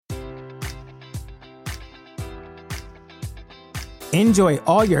Enjoy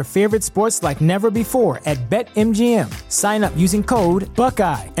all your favorite sports like never before at BetMGM. Sign up using code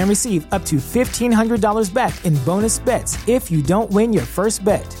Buckeye and receive up to $1,500 back in bonus bets if you don't win your first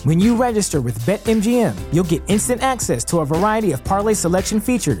bet. When you register with BetMGM, you'll get instant access to a variety of parlay selection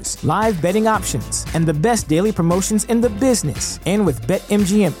features, live betting options, and the best daily promotions in the business. And with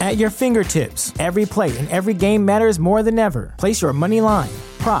BetMGM at your fingertips, every play and every game matters more than ever. Place your money line,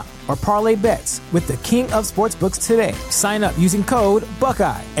 prop, or parlay bets with the king of sportsbooks today. Sign up using code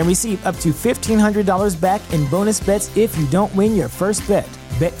Buckeye and receive up to $1,500 back in bonus bets if you don't win your first bet.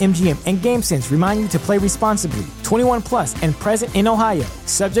 BetMGM and GameSense remind you to play responsibly. 21 plus and present in Ohio,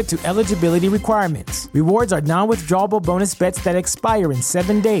 subject to eligibility requirements. Rewards are non-withdrawable bonus bets that expire in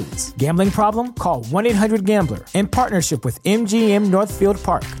 7 days. Gambling problem? Call 1-800-GAMBLER. In partnership with MGM Northfield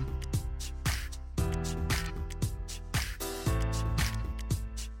Park.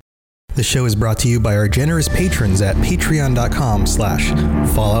 The show is brought to you by our generous patrons at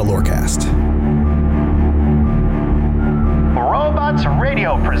patreon.com/FalloutLorecast. Robots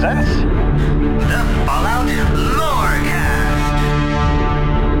Radio presents the Fallout Lorecast.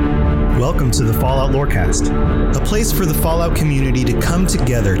 Welcome to the Fallout Lorecast, a place for the Fallout community to come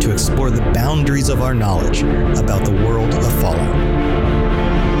together to explore the boundaries of our knowledge about the world of Fallout.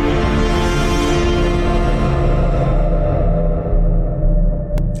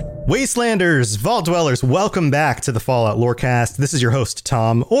 Wastelanders, Vault Dwellers, welcome back to the Fallout Lorecast. This is your host,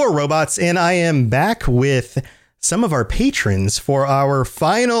 Tom, or Robots, and I am back with some of our patrons for our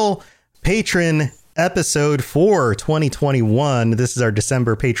final patron episode for 2021. This is our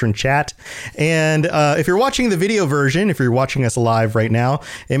December patron chat. And if you're watching the video version, if you're watching us live right now,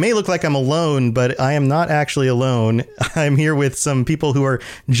 it may look like I'm alone, but I am not actually alone. I'm here with some people who are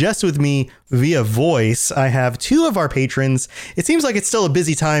just with me via voice. I have two of our patrons. It seems like it's still a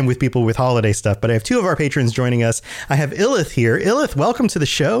busy time with people with holiday stuff, but I have two of our patrons joining us. I have Illith here. Illith, welcome to the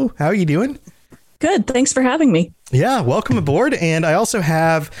show. How are you doing? Good. Thanks for having me. Yeah, welcome aboard. And I also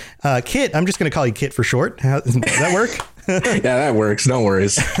have Kit. I'm just going to call you Kit for short. Does that work? Yeah, that works. No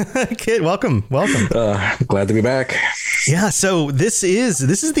worries. Kit, welcome. Glad to be back. Yeah, so this is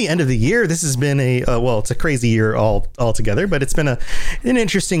the end of the year. This has been it's a crazy year altogether, but it's been an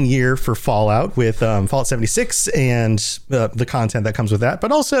interesting year for Fallout with Fallout 76 and the content that comes with that.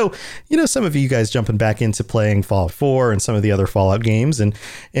 But also, some of you guys jumping back into playing Fallout 4 and some of the other Fallout games. And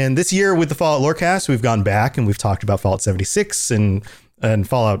this year with the Fallout Lorecast, we've gone back and we've talked about Fallout 76 and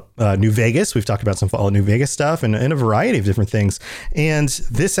Fallout New Vegas. We've talked about some Fallout New Vegas stuff and a variety of different things. And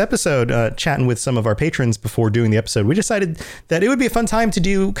this episode, chatting with some of our patrons before doing the episode, we decided that it would be a fun time to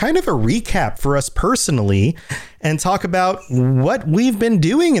do kind of a recap for us personally and talk about what we've been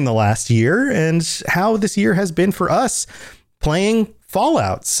doing in the last year and how this year has been for us playing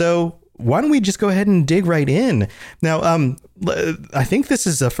Fallout. So why don't we just go ahead and dig right in? Now, I think this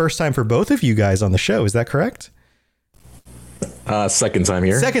is the first time for both of you guys on the show. Is that correct? Second time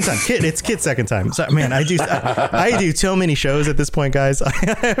here. Second time. It's Kit's second time. So, man, I do so many shows at this point, guys. I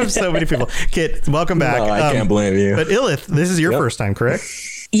have so many people. Kit, welcome back. No, I can't blame you. But Illith, this is your first time, correct?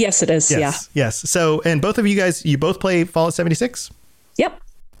 Yes, it is. Yes. So, and both of you guys, you both play Fallout 76? Yep.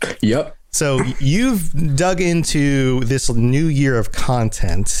 So you've dug into this new year of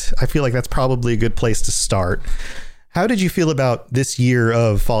content. I feel like that's probably a good place to start. How did you feel about this year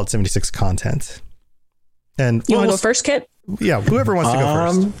of Fallout 76 content? And you want to go first, Kit? Yeah, whoever wants to go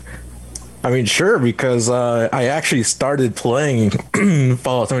first. I mean, sure, because I actually started playing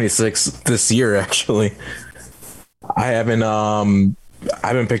Fallout 76 this year. Actually, I haven't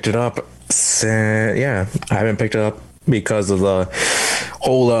picked it up. I haven't picked it up because of the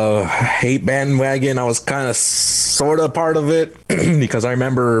whole hate bandwagon. I was kind of sort of part of it because I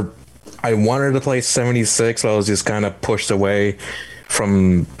remember I wanted to play 76, but I was just kind of pushed away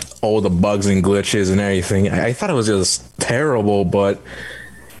from all the bugs and glitches and everything. I thought it was just terrible, but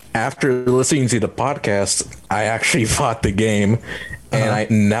after listening to the podcast, I actually bought the game,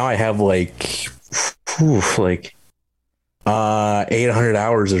 and now I have like 800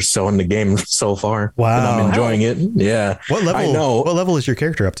 hours or so in the game so far. Wow. And I'm enjoying it. Yeah. What level? I know. What level is your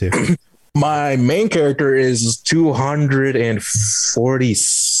character up to? My main character is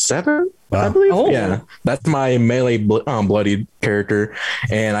 247. Wow. I believe. Oh. Yeah, that's my melee bloodied character,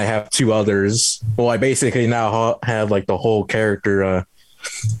 and I have two others. Well, I basically now have like the whole character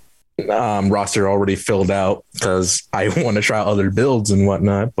roster already filled out because I want to try other builds and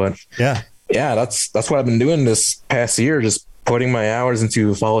whatnot. But yeah, that's what I've been doing this past year, just putting my hours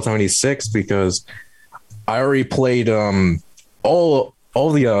into Fallout 76 because I already played all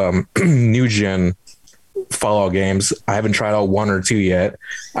the new gen Fallout games. I haven't tried out one or two yet.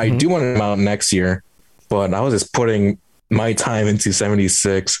 I do want them out next year, but I was just putting my time into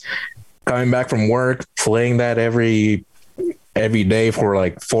 76. Coming back from work, playing that every day for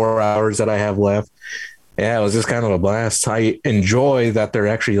like 4 hours that I have left. Yeah, it was just kind of a blast. I enjoy that they're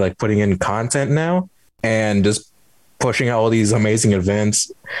actually like putting in content now and just pushing out all these amazing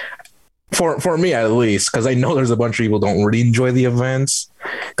events. For me at least, because I know there's a bunch of people who don't really enjoy the events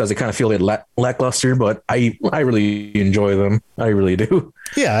because they kind of feel it lackluster, but I really enjoy them. I really do.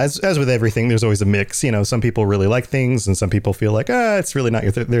 Yeah, as with everything, there's always a mix. You know, some people really like things, and some people feel like it's really not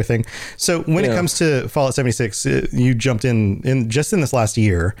their thing. So when it comes to Fallout 76, you jumped in just in this last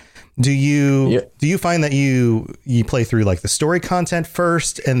year. Do you find that you play through like the story content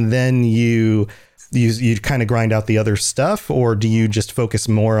first, and then you kind of grind out the other stuff, or do you just focus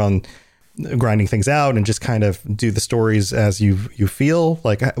more on grinding things out and just kind of do the stories as you feel?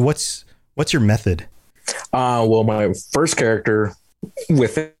 Like, what's your method? Well, my first character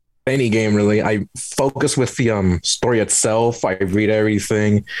with any game, really, I focus with the story itself. I read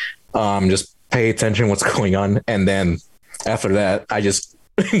everything, just pay attention what's going on, and then after that, I just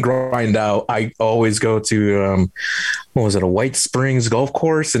grind out. I always go to a White Springs golf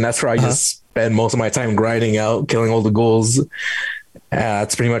course, and that's where I just spend most of my time grinding out, killing all the ghouls.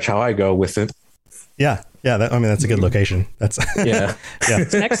 That's pretty much how I go with it. Yeah. That's a good location. That's yeah.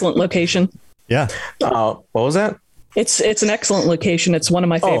 It's an excellent location. Yeah. What was that? It's an excellent location. It's one of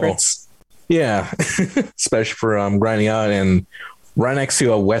my favorites. Yeah, especially for grinding out, and right next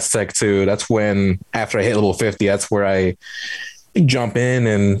to a West Tech too. That's when after I hit level 50, that's where I jump in,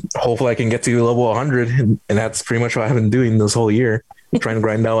 and hopefully I can get to level 100. And that's pretty much what I've been doing this whole year. Trying to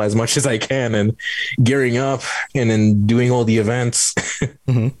grind out as much as I can and gearing up and then doing all the events.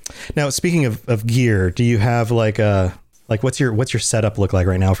 Mm-hmm. Now, speaking of gear, do you have what's your setup look like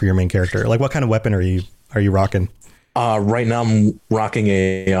right now for your main character? Like, what kind of weapon are you rocking? Right now I'm rocking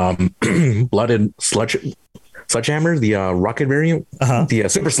a blooded sledgehammer, the rocket variant, the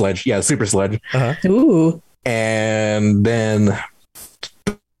super sledge. Yeah, super sledge. Ooh. And then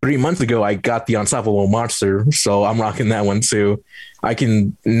 3 months ago, I got the unstoppable monster, so I'm rocking that one too. I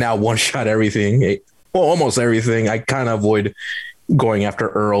can now one-shot everything. Well, almost everything. I kind of avoid going after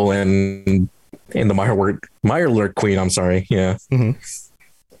Earl and the Mirelurk Queen. I'm sorry. Yeah. Mm-hmm.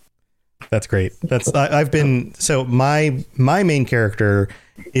 That's great. So my main character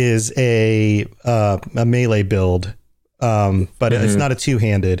is a melee build, but it's not a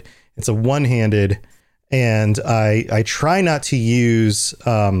two-handed. It's a one-handed, and I try not to use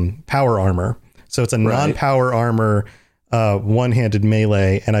power armor. So it's a non-power armor one-handed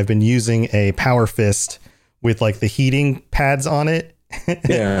melee, and I've been using a power fist with like the heating pads on it.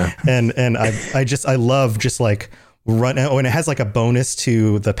 Yeah. and I love just like run. Oh, and it has like a bonus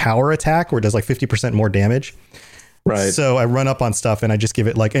to the power attack where it does like 50% more damage. Right. So I run up on stuff and I just give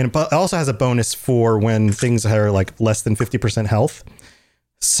it like, and it also has a bonus for when things are like less than 50% health.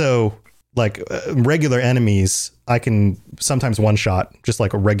 So like regular enemies, I can sometimes one shot just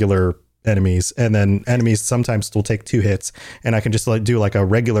like a regular enemies, and then enemies sometimes will take 2 hits, and I can just like do like a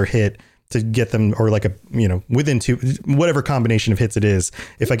regular hit to get them, or like within 2, whatever combination of hits it is.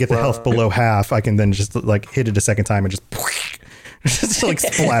 If I get the health below half, I can then just like hit it a second time and just like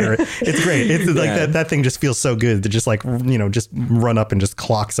splatter it. It's great. It's like that thing just feels so good to just like, just run up and just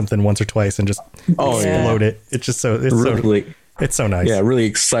clock something once or twice and just explode it. It's just it's so nice. Yeah, really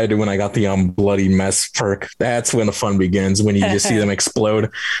excited when I got the bloody mess perk. That's when the fun begins, when you just see them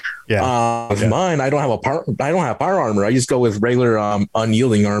explode. Yeah. Mine, I don't have power armor. I just go with regular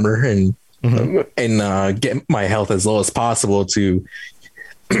unyielding armor and get my health as low as possible to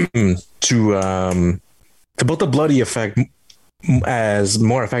put the bloody effect as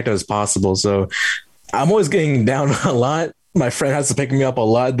more effective as possible. So I'm always getting down a lot. My friend has to pick me up a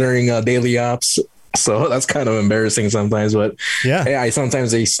lot during daily ops. So that's kind of embarrassing sometimes, but I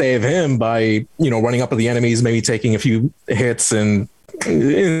sometimes they save him by, running up at the enemies, maybe taking a few hits and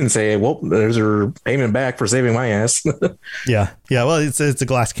say, well, there's her payment back for saving my ass. Yeah. Well, it's a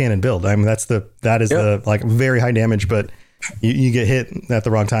glass cannon build. I mean, that is the like very high damage, but you get hit at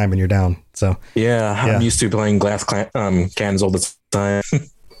the wrong time and you're down. So I'm used to playing glass cannons all the time.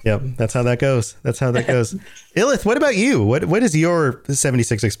 Yep, that's how that goes. Illith, what about you? What is your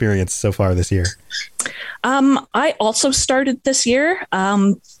 76 experience so far this year? I also started this year.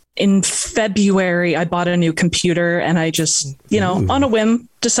 In February, I bought a new computer, and I just, on a whim,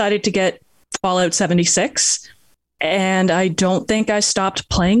 decided to get Fallout 76. And I don't think I stopped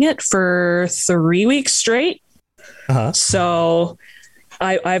playing it for 3 weeks straight. So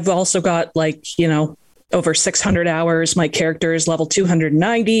I've also got over 600 hours. My character is level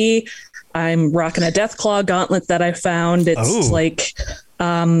 290. I'm rocking a Deathclaw gauntlet that I found. It's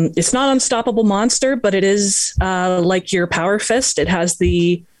It's not Unstoppable Monster, but it is like your Power Fist. It has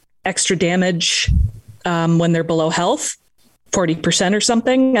the extra damage when they're below health, 40% or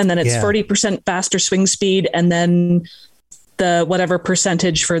something. And then it's 40% faster swing speed. And then the whatever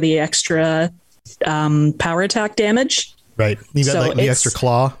percentage for the extra power attack damage. Right. You got like the extra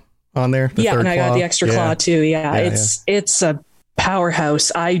claw on there. Yeah, and I got the extra claw too. Yeah, it's a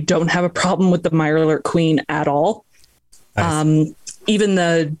powerhouse. I don't have a problem with the Mirelurk Queen at all. Nice. Even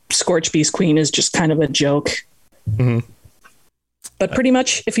the Scorch Beast Queen is just kind of a joke. Mm-hmm. But pretty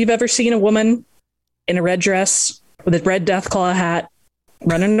much, if you've ever seen a woman in a red dress with a red Deathclaw hat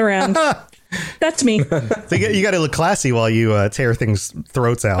running around, that's me. So you got to look classy while you tear things'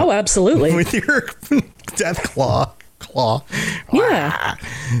 throats out. Oh, absolutely. With your Deathclaw claw. Yeah.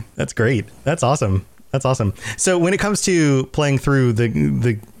 That's great. That's awesome. That's awesome. So when it comes to playing through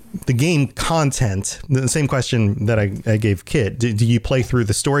the game content, the same question that I gave Kit, do you play through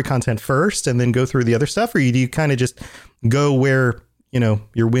the story content first and then go through the other stuff, or do you kind of just go where,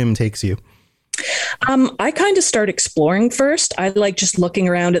 your whim takes you? I kind of start exploring first. I like just looking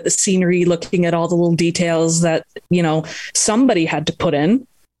around at the scenery, looking at all the little details that, somebody had to put in.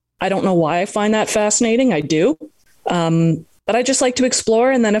 I don't know why I find that fascinating. I do. But I just like to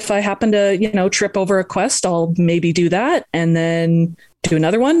explore. And then if I happen to, trip over a quest, I'll maybe do that and then do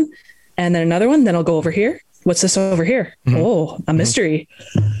another one and then another one. Then I'll go over here. What's this over here? Mm-hmm. Oh, a mystery.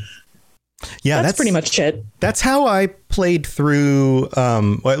 Yeah, that's pretty much it. That's how I played through,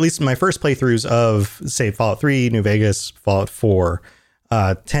 well, at least my first playthroughs of, say, Fallout 3, New Vegas, Fallout 4,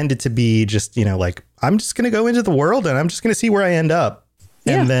 tended to be just, like, I'm just going to go into the world and I'm just going to see where I end up.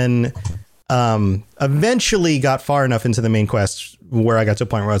 Yeah. And then eventually got far enough into the main quest where I got to a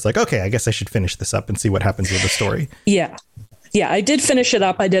point where I was like, okay, I guess I should finish this up and see what happens with the story. Yeah. Yeah, I did finish it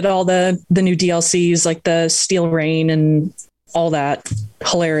up. I did all the new DLCs, like the Steel Rain and all that.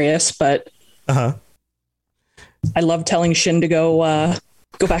 Hilarious, but I love telling Shin to go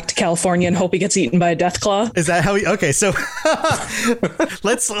back to California and hope he gets eaten by a Deathclaw. Is that how okay, so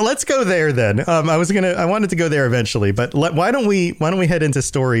let's go there then. I wanted to go there eventually, but why don't we head into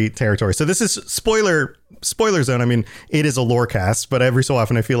story territory? So this is spoiler zone. I mean, it is a lore cast, but every so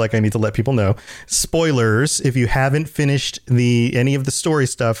often I feel like I need to let people know spoilers if you haven't finished any of the story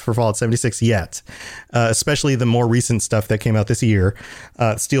stuff for Fallout 76 yet, especially the more recent stuff that came out this year,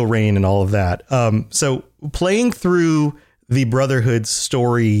 Steel Rain and all of that. So playing through the Brotherhood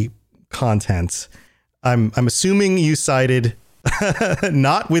story content, I'm assuming you sided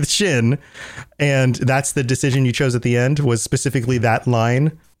not with Shin, and that's the decision you chose at the end, was specifically that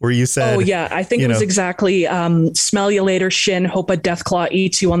line where you said, oh yeah, I think it was exactly smell you later, Shin, hope a Deathclaw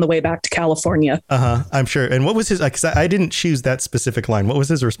eats you on the way back to California. I'm sure. And what was his, because I didn't choose that specific line, what was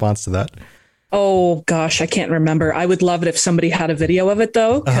his response to that? Oh gosh, I can't remember. I would love it if somebody had a video of it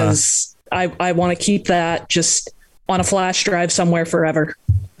though, because I want to keep that just on a flash drive somewhere forever.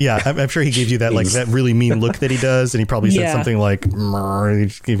 Yeah, I'm sure he gave you that, like, that really mean look that he does. And he probably said something like,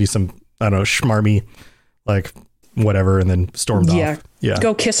 he gave you some, I don't know, schmarmy, like, whatever, and then stormed off. Yeah.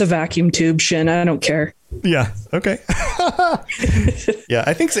 Go kiss a vacuum tube, Shin. I don't care. Yeah. Okay. Yeah,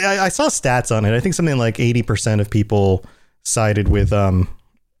 I think I saw stats on it. I think something like 80% of people sided with,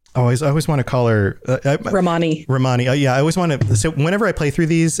 I always want to call her Romani. Yeah, I always want to. So whenever I play through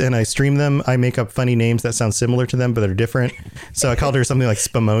these and I stream them, I make up funny names that sound similar to them, but they're different. So I called her something like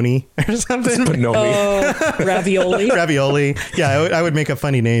Spumoni or something. Ravioli. Ravioli. Yeah, I would make up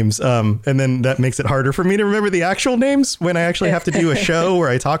funny names. And then that makes it harder for me to remember the actual names when I actually have to do a show where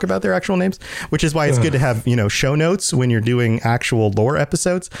I talk about their actual names, which is why it's good to have, show notes when you're doing actual lore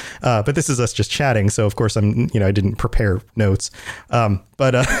episodes. But this is us just chatting. So of course I didn't prepare notes.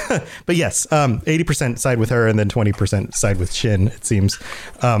 But yes, 80% side with her and then 20% side with Shin, it seems.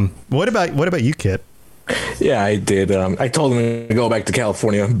 What about you, Kit? Yeah, I did. I told him to go back to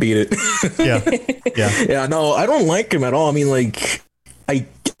California, beat it. Yeah. No, I don't like him at all. I mean, like,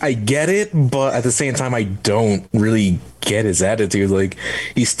 I get it, but at the same time, I don't really get his attitude. Like,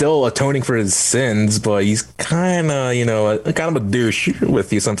 he's still atoning for his sins, but he's kind of, kind of a douche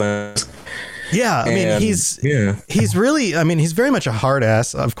with you sometimes. Yeah, I mean, he's really, I mean, he's very much a hard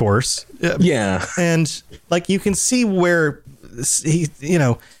ass, of course. Yeah. And like, you can see where he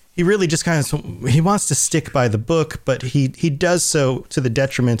really just kind of, he wants to stick by the book, but he does so to the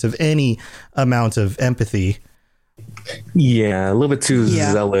detriment of any amount of empathy. Yeah, a little bit too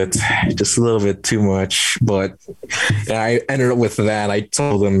zealot, just a little bit too much. But I ended up with that. I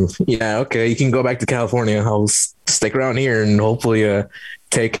told him, yeah, okay, you can go back to California. I'll stick around here and hopefully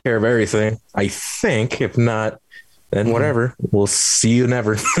take care of everything. I think, if not, then whatever. We'll see you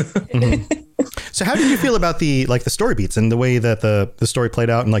never. So how did you feel about the story beats and the way that the story played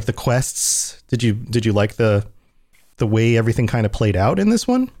out and like the quests? Did you like the way everything kind of played out in this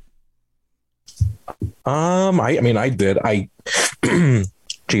one? I mean, I did.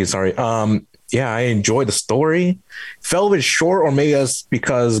 Geez, sorry. Yeah, I enjoyed the story. Fell a bit short, or maybe that's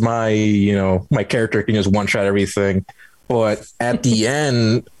because my character can just one shot everything. But at the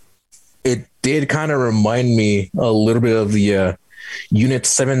end, it did kind of remind me a little bit of the Unit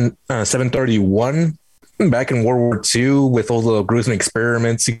 731 back in World War II with all the gruesome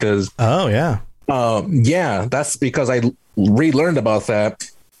experiments. Because yeah, that's because I relearned about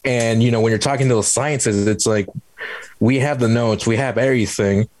that. And when you're talking to the scientists, it's like we have the notes, we have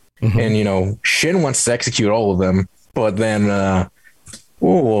everything. And, Shin wants to execute all of them. But then,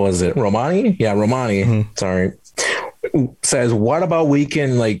 what was it? Romani? Yeah, Romani. Sorry. Says, what about we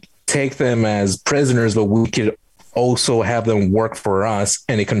can take them as prisoners, but we could also have them work for us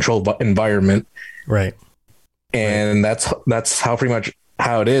in a controlled environment. Right. And that's how pretty much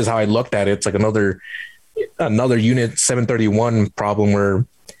how it is, how I looked at it. It's like another Unit 731 problem where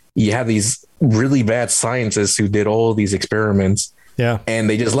you have these really bad scientists who did all these experiments. Yeah. And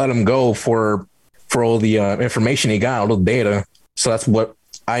they just let him go for all the information he got, all the data. So that's what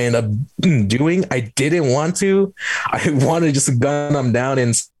I ended up doing. I didn't want to. I wanted to just gun them down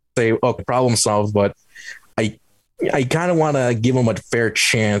and say, okay, problem solved. But I kind of want to give them a fair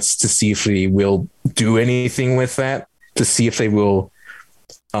chance to see if they will do anything with that, to see if they will,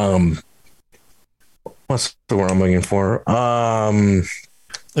 what's the word I'm looking for?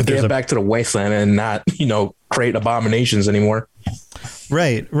 Get back to the wasteland and not, create abominations anymore.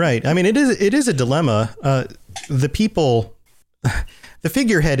 Right. I mean, it is a dilemma. The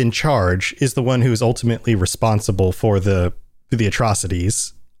figurehead in charge is the one who is ultimately responsible for the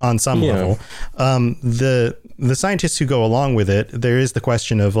atrocities on some level. The scientists who go along with it, there is the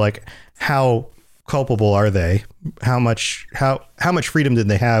question of how culpable are they? How much freedom did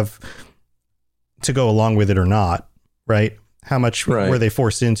they have to go along with it or not? Right. How much were they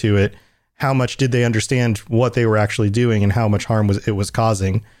forced into it? How much did they understand what they were actually doing and how much harm it was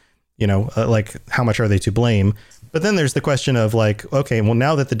causing? How much are they to blame? But then there's the question of okay, well,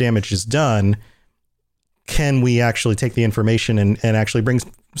 now that the damage is done, can we actually take the information and actually bring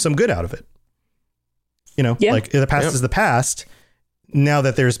some good out of it? The past is the past. Now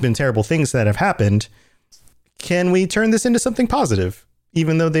that there's been terrible things that have happened, can we turn this into something positive,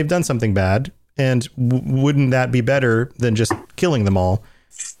 even though they've done something bad? And wouldn't that be better than just killing them all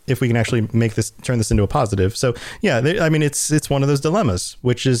if we can actually turn this into a positive? So, yeah, I mean, it's one of those dilemmas,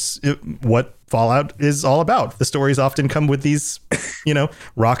 which is what Fallout is all about. The stories often come with these,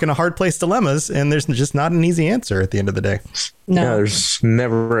 rock and a hard place dilemmas, and there's just not an easy answer at the end of the day. No, yeah, there's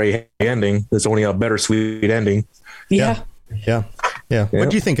never a ending. There's only a better sweet ending. Yeah. What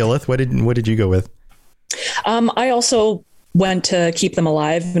do you think, Illith? What did you go with? I also went to keep them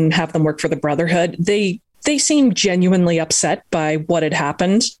alive and have them work for the Brotherhood. They seemed genuinely upset by what had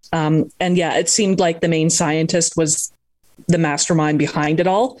happened. And yeah, it seemed like the main scientist was the mastermind behind it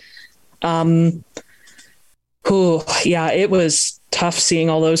all. It was tough seeing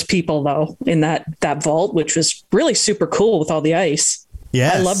all those people though in that vault, which was really super cool with all the ice.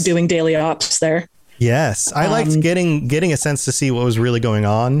 Yes. I love doing daily ops there. Yes, I liked getting a sense to see what was really going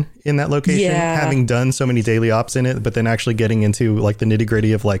on in that location, having done so many daily ops in it, but then actually getting into the nitty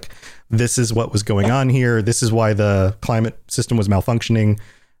gritty of this is what was going on here. This is why the climate system was malfunctioning.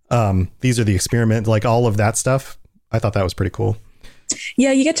 These are the experiments, all of that stuff. I thought that was pretty cool.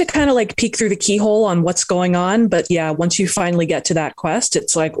 Yeah, you get to kind of peek through the keyhole on what's going on. But yeah, once you finally get to that quest,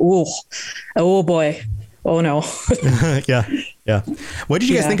 it's oh boy. Oh no. Yeah. What did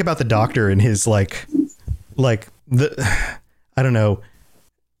you guys think about the doctor and his I don't know,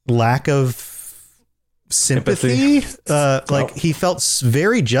 lack of sympathy? He felt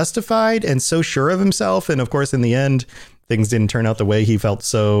very justified and so sure of himself. And of course, in the end, things didn't turn out the way he felt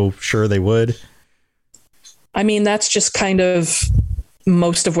so sure they would. I mean, that's just kind of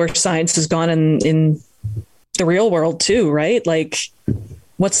most of where science has gone in the real world too, right?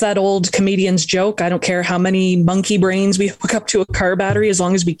 What's that old comedian's joke? I don't care how many monkey brains we hook up to a car battery as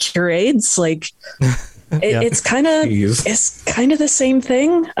long as we cure AIDS. It's kind of the same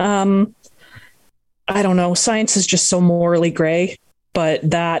thing. I don't know. Science is just so morally gray, but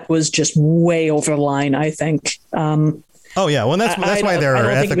that was just way over the line, I think. Oh yeah. Well, that's why there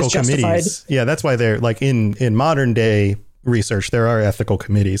are ethical committees. Yeah. That's why they're in modern day research, there are ethical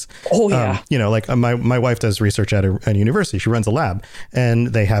committees. Oh yeah. My wife does research at a university. She runs a lab and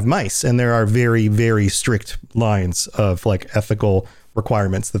they have mice, and there are very, very strict lines of ethical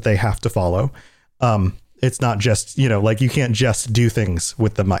requirements that they have to follow. It's not just, like you can't just do things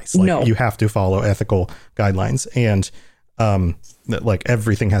with the mice. Like No. you have to follow ethical guidelines, and like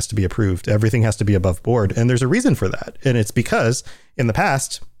everything has to be approved. Everything has to be above board. And there's a reason for that. And it's because in the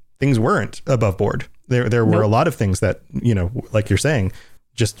past, things weren't above board. There were a lot of things that, like you're saying,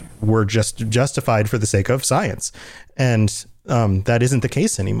 were just justified for the sake of science. And that isn't the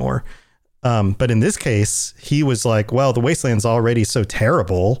case anymore. But in this case, he was like, well, the wasteland's already so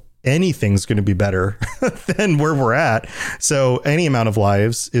terrible. Anything's going to be better than where we're at. So any amount of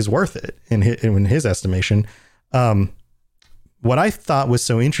lives is worth it in his estimation. What I thought was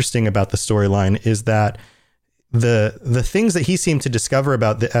so interesting about the storyline is that the things that he seemed to discover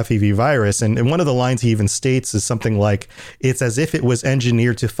about the FEV virus, and one of the lines he even states is something like, it's as if it was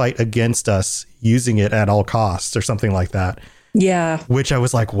engineered to fight against us using it at all costs, or something like that. Yeah. Which I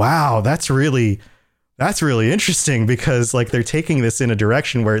was like, wow, that's really interesting, because like they're taking this in a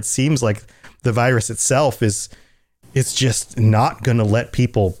direction where it seems like the virus itself it's just not going to let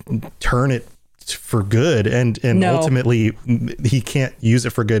people turn it for good, and No. ultimately he can't use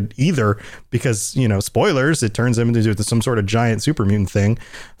it for good either, because spoilers, it turns him into some sort of giant super mutant thing.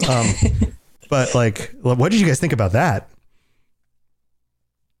 But like, what did you guys think about that?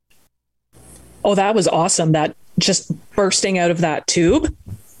 Oh, that was awesome. That just bursting out of that tube.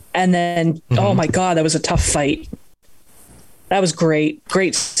 And then, oh my God, that was a tough fight. That was great.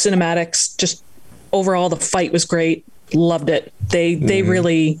 Great cinematics. Just overall, the fight was great. Loved it. They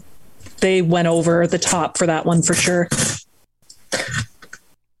really, they went over the top for that one for sure.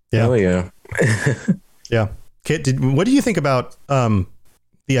 Yeah. Oh yeah. Yeah. Kit, what do you think about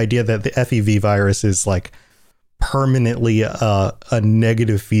the idea that the FEV virus is like permanently a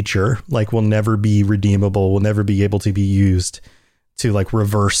negative feature, like will never be redeemable, will never be able to be used to like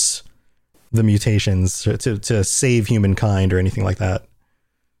reverse the mutations to save humankind or anything like that?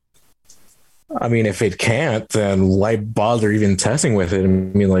 I mean, if it can't, then why bother even testing with it? I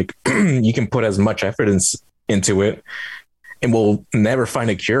mean, like, you can put as much effort into it and we'll never find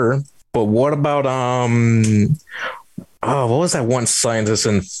a cure. But what about, what was that one scientist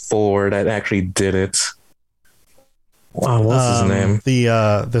in Ford that actually did it? Wow, what's his name?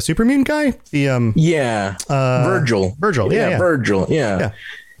 The super mutant guy? Virgil. Yeah. Virgil. Yeah.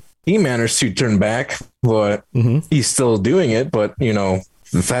 He managed to turn back, but he's still doing it. But,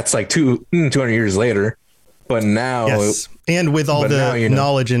 that's like 200 years later. But now, yes. And with all the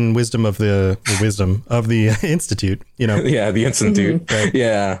knowledge and wisdom of the institute, Yeah, the institute. Right.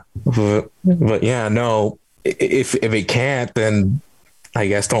 Yeah. But yeah, no, if it can't, then I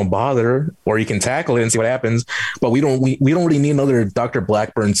guess don't bother, or you can tackle it and see what happens. But we don't really need another Dr.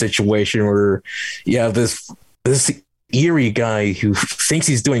 Blackburn situation where you have this eerie guy who thinks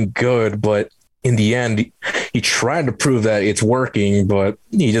he's doing good, but in the end, he tried to prove that it's working, but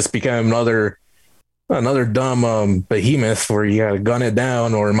he just became another dumb behemoth where you gotta gun it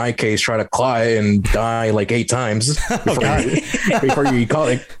down, or in my case, try to claw it and die like 8 times before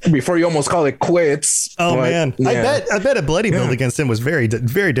you almost call it quits. Oh, but, man. yeah. I bet a bloody build against him was very,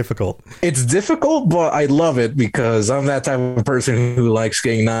 very difficult. It's difficult, but I love it because I'm that type of person who likes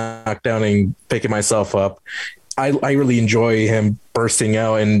getting knocked down and picking myself up. I really enjoy him bursting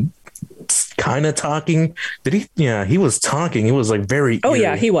out and kind of talking. Did he? Yeah, he was talking. He was like very. Oh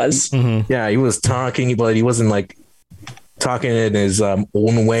yeah, he was. Mm-hmm. Yeah, he was talking, but he wasn't like talking in his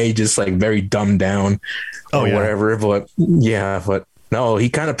own way, just like very dumbed down or whatever. But no, he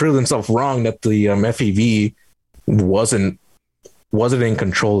kind of proved himself wrong that the FEV wasn't in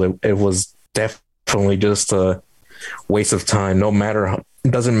control. It was definitely just a waste of time.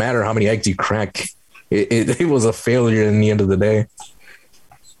 It doesn't matter how many eggs you crack. It was a failure in the end of the day.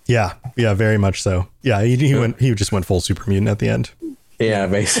 Yeah, very much so. Yeah, he just went full super mutant at the end. Yeah,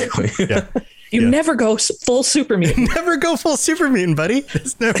 basically. Yeah. You never go full super mutant. Never go full super mutant, buddy.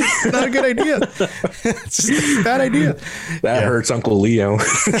 It's not a good idea. It's just a bad idea. That hurts Uncle Leo.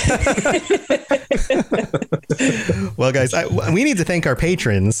 Well, guys, we need to thank our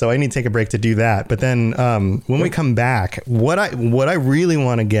patrons, so I need to take a break to do that. But then when we come back, what I really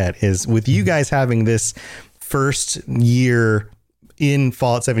want to get is, with you guys having this first year in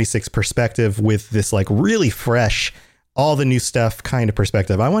Fallout 76 perspective, with this like really fresh, all the new stuff kind of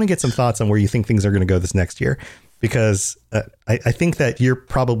perspective, I want to get some thoughts on where you think things are going to go this next year, because I think that you're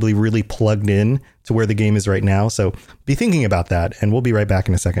probably really plugged in to where the game is right now. So be thinking about that, and we'll be right back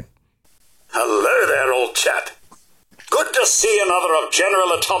in a second. Hello there, old chap. Good to see another of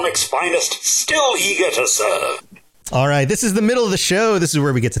General Atomic's finest, still eager to serve. All right, this is the middle of the show. This is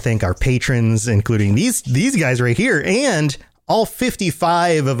where we get to thank our patrons, including these guys right here, and all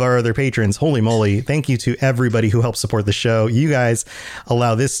 55 of our other patrons. Holy moly. Thank you to everybody who helps support the show. You guys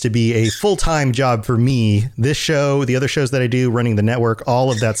allow this to be a full-time job for me. This show, the other shows that I do, running the network,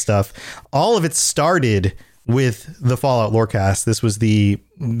 all of that stuff, all of it started with the Fallout Lorecast. This was the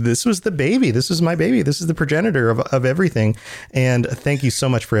baby. This was my baby. This is the progenitor of everything. And thank you so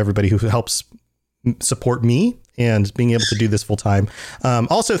much for everybody who helps support me and being able to do this full time.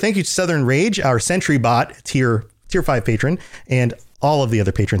 Also, thank you to Southern Rage, our Sentry Bot tier 5 patron, and all of the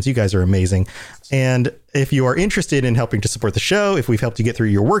other patrons. You guys are amazing. And if you are interested in helping to support the show, if we've helped you get through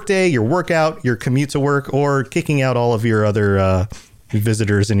your workday, your workout, your commute to work, or kicking out all of your other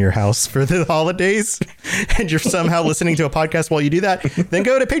visitors in your house for the holidays, and you're somehow listening to a podcast while you do that, then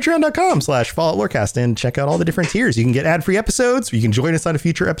go to patreon.com/Fallout Lorecast and check out all the different tiers. You can get ad-free episodes. You can join us on a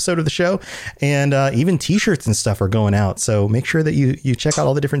future episode of the show, and even t-shirts and stuff are going out. So make sure that you check out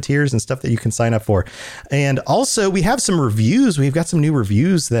all the different tiers and stuff that you can sign up for. And also, we have some reviews. We've got some new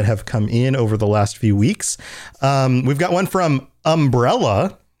reviews that have come in over the last few weeks. We've got one from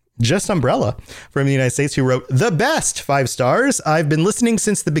Umbrella from the United States, who wrote, "The best, 5 stars. I've been listening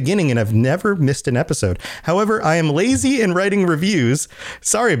since the beginning and I've never missed an episode. However, I am lazy in writing reviews.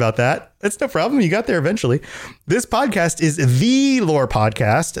 Sorry about that. That's no problem. You got there eventually. This podcast is the lore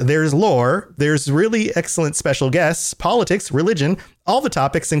podcast. There's lore. There's really excellent special guests, politics, religion, all the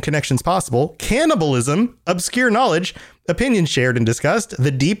topics and connections possible, cannibalism, obscure knowledge, opinions shared and discussed, the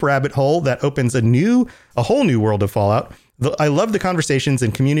deep rabbit hole that opens a whole new world of Fallout. I love the conversations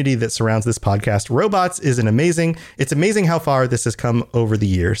and community that surrounds this podcast. Robots is it's amazing how far this has come over the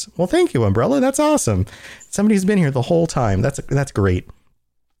years." Well, thank you, Umbrella. That's awesome. Somebody who's been here the whole time. That's great.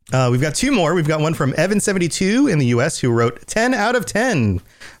 We've got 2 more. We've got one from Evan72 in the US, who wrote 10 out of 10,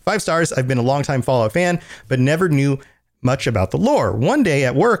 5 stars. I've been a longtime Fallout fan, but never knew much about the lore. One day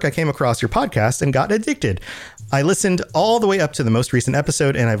at work, I came across your podcast and got addicted. I listened all the way up to the most recent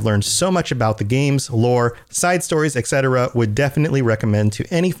episode, and I've learned so much about the games, lore, side stories, etc. Would definitely recommend to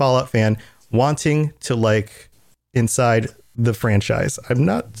any Fallout fan wanting to inside the franchise. I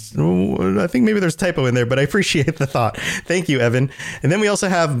think maybe there's a typo in there, but I appreciate the thought. Thank you, Evan. And then we also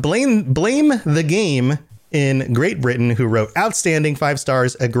have Blame the Game in Great Britain, who wrote, "Outstanding, 5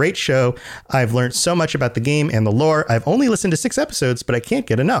 stars, a great show. I've learned so much about the game and the lore. I've only listened to 6 episodes, but I can't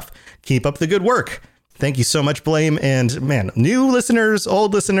get enough. Keep up the good work." Thank you so much, Blame. And man, new listeners,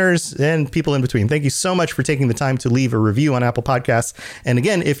 old listeners, and people in between, thank you so much for taking the time to leave a review on Apple Podcasts. And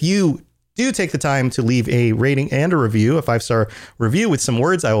again, if you do take the time to leave a rating and a review, a 5-star review with some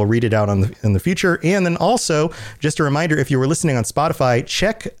words, I will read it out in the future. And then also, just a reminder, if you were listening on Spotify,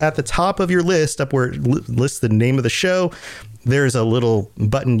 check at the top of your list, up where it lists the name of the show. There's a little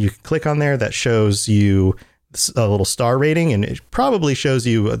button you can click on there that shows you a little star rating, and it probably shows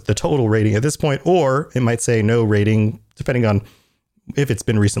you the total rating at this point, or it might say no rating, depending on if it's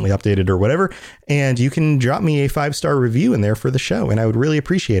been recently updated or whatever. And you can drop me a 5-star review in there for the show, and I would really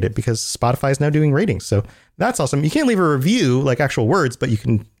appreciate it, because Spotify is now doing ratings. So that's awesome. You can't leave a review like actual words, but you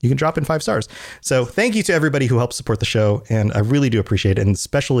can drop in 5 stars. So thank you to everybody who helps support the show, and I really do appreciate it, and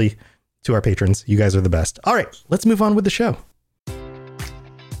especially to our patrons. You guys are the best. All right, let's move on with the show.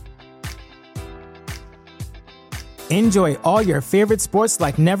 Enjoy all your favorite sports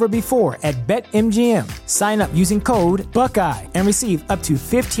like never before at BetMGM. Sign up using code Buckeye and receive up to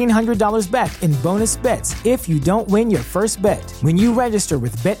 $1,500 back in bonus bets if you don't win your first bet. When you register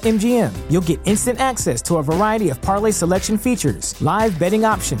with BetMGM, you'll get instant access to a variety of parlay selection features, live betting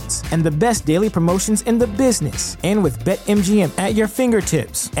options, and the best daily promotions in the business. And with BetMGM at your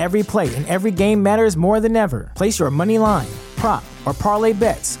fingertips, every play and every game matters more than ever. Place your money line, prop, or parlay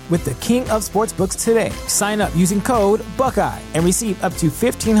bets with the king of sportsbooks today. Sign up using code Buckeye and receive up to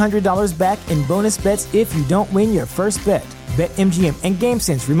 $1,500 back in bonus bets if you don't win your first bet. BetMGM and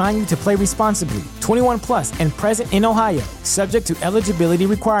GameSense remind you to play responsibly. 21 plus and present in Ohio, subject to eligibility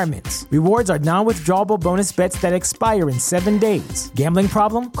requirements. Rewards are non-withdrawable bonus bets that expire in 7 days. Gambling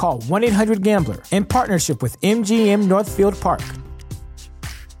problem? Call 1-800-GAMBLER. In partnership with MGM Northfield Park.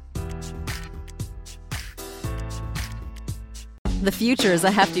 The future is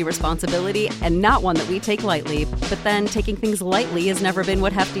a hefty responsibility and not one that we take lightly. But then taking things lightly has never been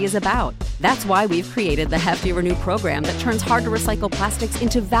what Hefty is about. That's why we've created the Hefty Renew program that turns hard-to-recycle plastics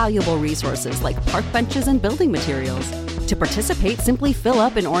into valuable resources like park benches and building materials. To participate, simply fill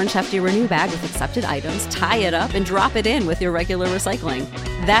up an orange Hefty Renew bag with accepted items, tie it up, and drop it in with your regular recycling.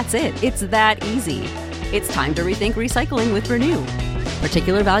 That's it. It's that easy. It's time to rethink recycling with Renew.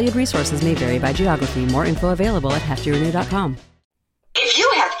 Particular valued resources may vary by geography. More info available at heftyrenew.com. If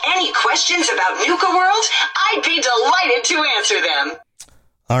you have any questions about Nuka World, I'd be delighted to answer them.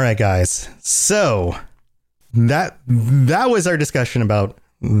 All right, guys. So that was our discussion about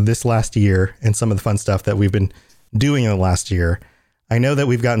this last year and some of the fun stuff that we've been doing in the last year. I know that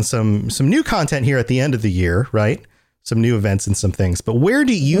we've gotten some new content here at the end of the year, right? Some new events and some things. But where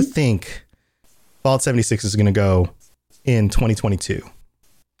do you think Fallout 76 is going to go in 2022? Do you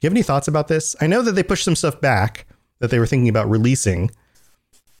have any thoughts about this? I know that they pushed some stuff back that they were thinking about releasing.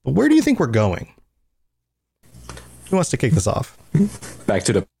 But where do you think we're going? Who wants to kick this off? Back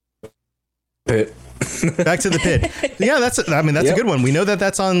to the pit. Back to the pit. Yeah, that's a good one. We know that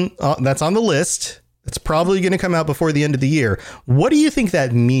that's on the list. It's probably going to come out before the end of the year. What do you think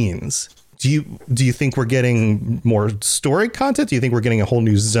that means? Do you think we're getting more story content? Do you think we're getting a whole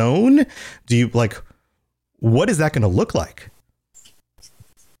new zone? What is that going to look like?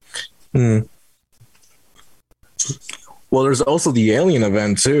 Well, there's also the Alien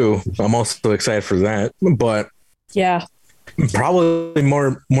event too. I'm also excited for that, but yeah, probably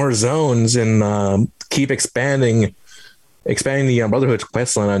more zones and keep expanding the Brotherhood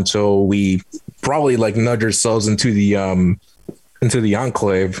questline until we probably nudge ourselves into the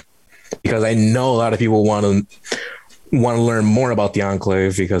Enclave, because I know a lot of people want to learn more about the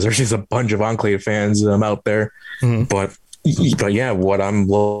Enclave because there's just a bunch of Enclave fans out there. Mm-hmm. But yeah, what I'm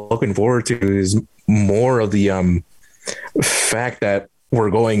looking forward to is more of the fact that we're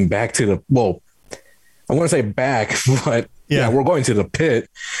going back to I want to say back, but yeah, we're going to the pit.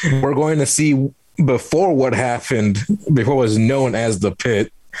 We're going to see before what happened, before it was known as the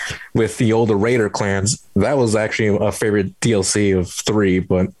pit with the older Raider clans. That was actually a favorite DLC of 3,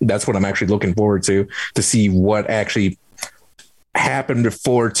 but that's what I'm actually looking forward to see what actually happened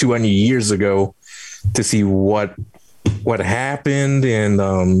before 200 years ago, to see what happened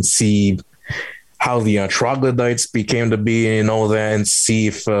and see how the troglodytes became to be and all that, and see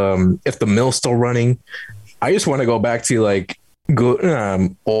if the mill's still running. I just want to go back to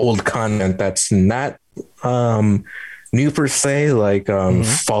good old content that's not new per se,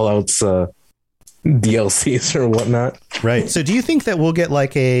 Fallout's DLCs or whatnot. Right. So do you think that we'll get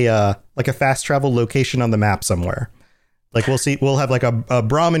a fast travel location on the map somewhere? We'll have a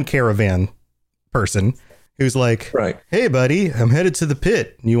Brahmin caravan person who's right, hey buddy, I'm headed to the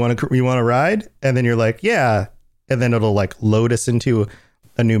pit. You want to ride? And then you're like, yeah. And then it'll load us into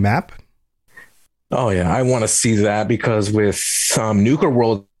a new map. Oh yeah, I want to see that, because with Nuka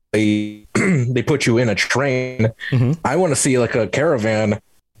World, they put you in a train. Mm-hmm. I want to see a caravan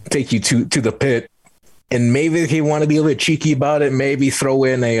take you to the pit, and maybe if you want to be a little cheeky about it, maybe throw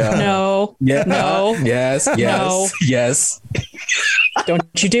in a no, yeah, no, yes, no. Yes.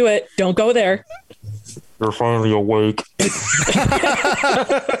 Don't you do it? Don't go there. You're finally awake. Okay,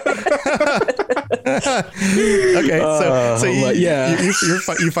 so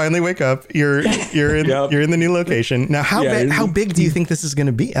you finally wake up. You're in the new location now. How big do you think this is going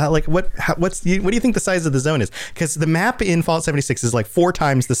to be? What do you think the size of the zone is? Because the map in Fallout 76 is 4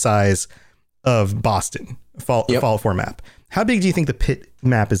 times the size of Boston Fallout 4 map. How big do you think the pit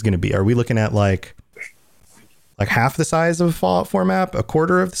map is going to be? Are we looking at like half the size of a Fallout 4 map, a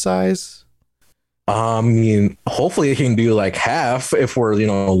quarter of the size? Hopefully it can do half if we're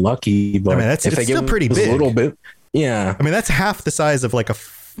lucky, but it's still pretty big. A little bit, yeah. That's half the size of like a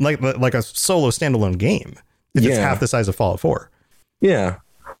solo standalone game. If it's half the size of Fallout 4. Yeah.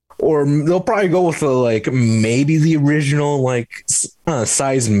 Or they'll probably go with maybe the original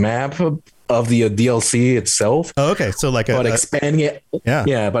size map of the DLC itself. Oh, okay. So expanding it.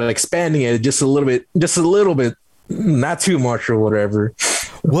 Yeah. But expanding it just a little bit, not too much or whatever.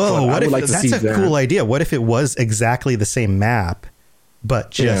 Whoa, that's a cool idea. What if it was exactly the same map, but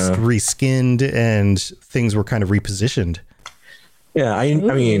just reskinned and things were kind of repositioned? Yeah, I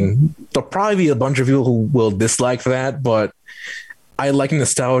mean, there'll probably be a bunch of people who will dislike that, but I like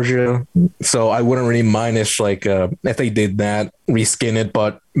nostalgia, so I wouldn't really mind if they did that, reskin it,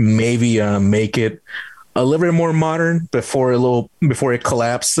 but maybe make it a little bit more modern before it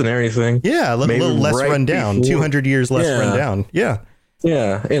collapsed and everything. Yeah, a little less run down. 200 years less run down. Yeah.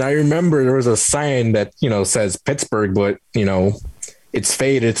 Yeah, and I remember there was a sign that says Pittsburgh, but it's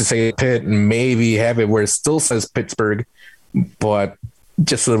faded to say Pitt, and maybe have it where it still says Pittsburgh, but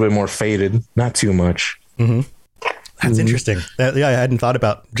just a little bit more faded, not too much. Mm-hmm. That's interesting. I hadn't thought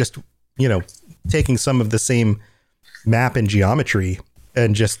about just taking some of the same map and geometry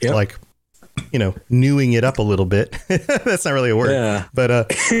and just newing it up a little bit. That's not really a word, but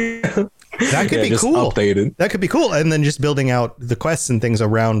that could be cool. Updated. That could be cool. And then just building out the quests and things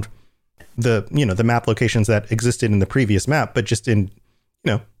around the map locations that existed in the previous map, but just in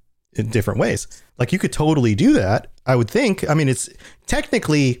different ways. You could totally do that, I would think. It's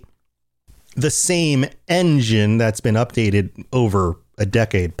technically the same engine that's been updated over a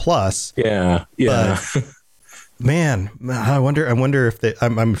decade plus. Yeah. Man, I wonder if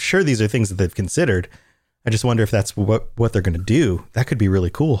I'm sure these are things that they've considered. I just wonder if that's what they're going to do. That could be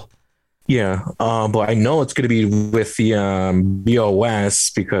really cool. Yeah, but I know it's going to be with the BOS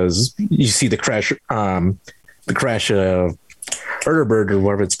because you see the crash Erderbird or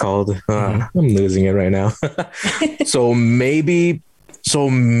whatever it's called. I'm losing it right now. So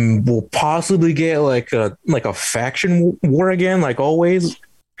we'll possibly get like a faction war again, like always.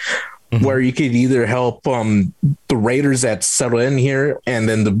 Where you could either help the raiders that settle in here and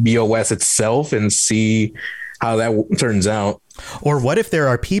then the BOS itself and see how that turns out. Or what if there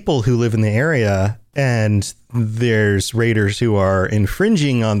are people who live in the area and there's raiders who are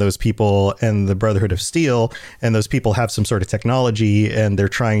infringing on those people and the Brotherhood of Steel, and those people have some sort of technology and they're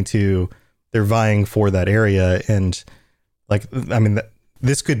vying for that area. And like, I mean,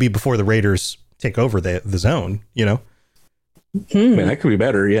 this could be before the raiders take over the zone, you know? I mean, that could be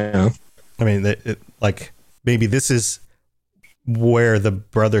better. Yeah. I mean, like maybe this is where the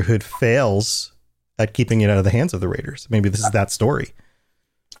Brotherhood fails at keeping it out of the hands of the raiders. Maybe this is that story.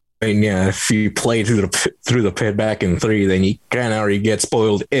 I mean, yeah, if you play through the pit back in 3, then you kind of already get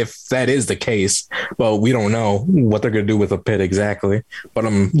spoiled if that is the case. Well, we don't know what they're going to do with the pit exactly, but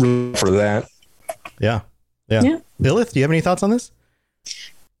I'm rooting for that. Yeah. Lilith, do you have any thoughts on this?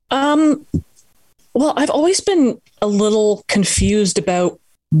 Well, I've always been a little confused about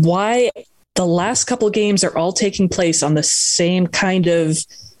why the last couple of games are all taking place on the same kind of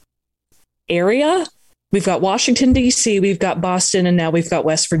area. We've got Washington, D.C., we've got Boston, and now we've got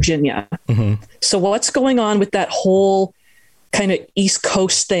West Virginia. Mm-hmm. So what's going on with that whole kind of East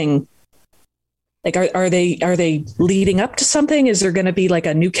Coast thing? Like, are they leading up to something? Is there going to be like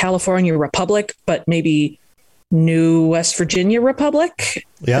a new California Republic, but maybe new West Virginia Republic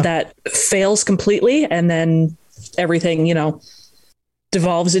that fails completely, and then everything,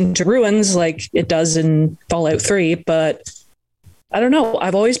 devolves into ruins like it does in Fallout 3. But I don't know.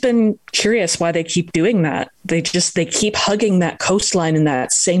 I've always been curious why they keep doing that. They keep hugging that coastline in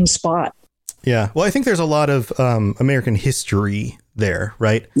that same spot. Yeah. Well, I think there's a lot of American history there,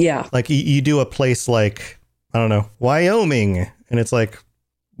 right? Yeah. Like you do a place like, I don't know, Wyoming, and it's like,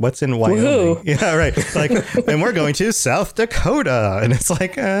 what's in Wyoming? Woo-hoo. Yeah, right. Like, and we're going to South Dakota, and it's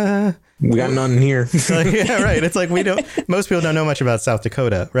like, we got none here. Like, yeah, right. It's like most people don't know much about South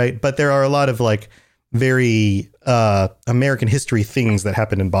Dakota, right? But there are a lot of like very American history things that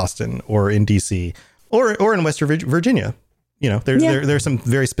happened in Boston or in DC or in West Virginia. There's some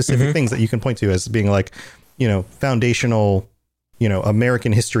very specific things that you can point to as being like, foundational,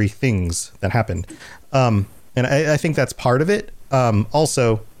 American history things that happened. And I think that's part of it.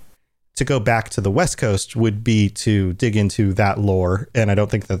 Also, to go back to the West Coast would be to dig into that lore. And I don't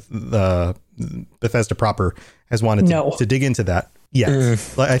think that the Bethesda proper has wanted to dig into that yet.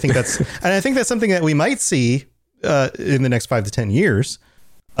 I think that's something that we might see in the next 5 to 10 years.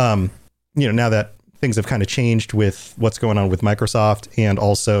 Now that things have kind of changed with what's going on with Microsoft and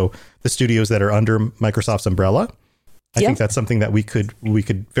also the studios that are under Microsoft's umbrella. I think that's something that we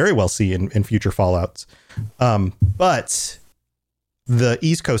could very well see in future Fallouts. But the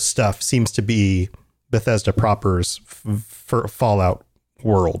East Coast stuff seems to be Bethesda proper's for Fallout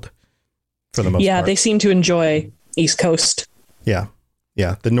world for the most part. Yeah, they seem to enjoy East Coast. Yeah,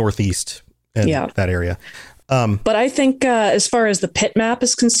 the Northeast and that area. But I think as far as the pit map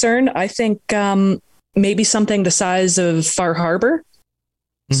is concerned, I think maybe something the size of Far Harbor.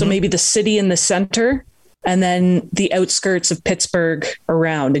 Mm-hmm. So maybe the city in the center and then the outskirts of Pittsburgh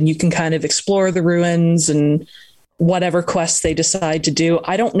around, and you can kind of explore the ruins and whatever quests they decide to do.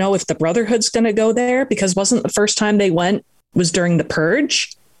 I don't know if the Brotherhood's going to go there, because wasn't the first time they went was during the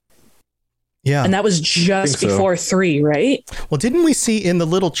Purge? Yeah. And that was just before 3, right? Well, didn't we see in the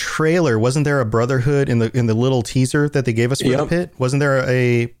little trailer, wasn't there a Brotherhood in the little teaser that they gave us for the pit? Wasn't there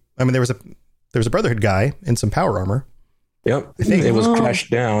there was a Brotherhood guy in some power armor. Yep. I think it was crashed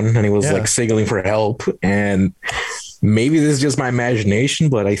down and he was like signaling for help. And maybe this is just my imagination,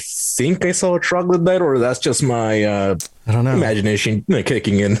 but I think I saw a truck with that, or that's just my I don't know, imagination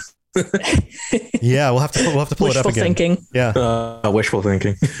kicking in. Yeah, we'll have to pull it up again. Wishful thinking. Yeah. Wishful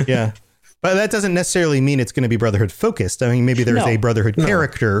thinking. Yeah. But that doesn't necessarily mean it's going to be Brotherhood focused. I mean, maybe there's a Brotherhood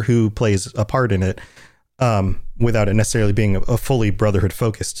character who plays a part in it without it necessarily being a fully Brotherhood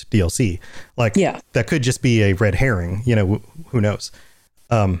focused DLC. Like, that could just be a red herring. Who knows?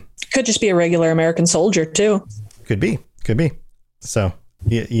 Could just be a regular American soldier too. Could be. So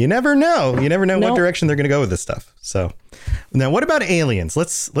you never know. You never know what direction they're going to go with this stuff. So now, what about aliens?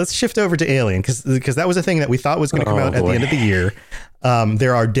 Let's shift over to Alien, because that was a thing that we thought was going to come out at the end of the year.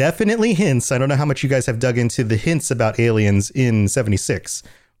 There are definitely hints. I don't know how much you guys have dug into the hints about aliens in 76,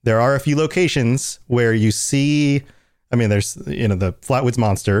 there are a few locations where you see, I mean, there's, the Flatwoods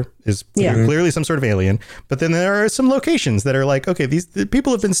Monster is clearly some sort of alien, but then there are some locations that are like, okay, the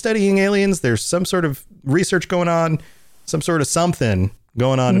people have been studying aliens. There's some sort of research going on, some sort of something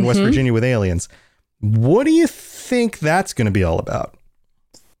going on in West Virginia with aliens. What do you think that's going to be all about?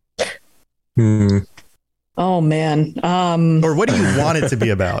 Oh, man. Or what do you want it to be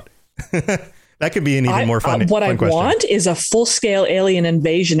about? That could be an even more fun What fun I question. want is a full-scale alien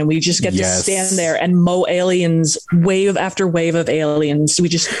invasion, and we just get to stand there and mow aliens, wave after wave of aliens. We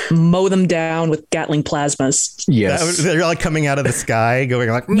just mow them down with Gatling plasmas. Yes. They're like coming out of the sky,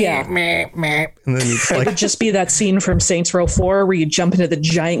 going like, meh, meh, meh. And then it's It like, would just be that scene from Saints Row 4 where you jump into the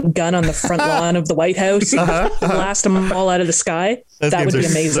giant gun on the front lawn of the White House and blast them all out of the sky. those That games would be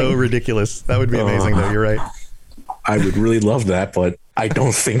are amazing. so ridiculous. That would be amazing, though. You're right. I would really love that, but I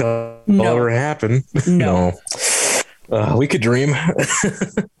don't think that'll ever happen. No. We could dream.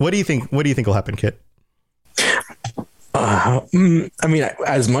 What do you think will happen, Kit? I mean,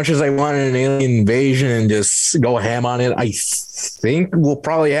 as much as I want an alien invasion and just go ham on it, I think we'll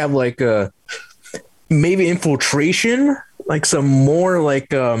probably have like maybe infiltration, like some more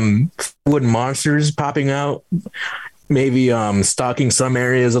like wood monsters popping out, maybe stalking some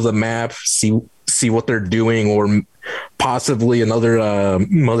areas of the map, see what they're doing, or possibly another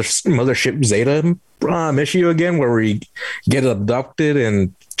mothership Zeta issue again, where we get abducted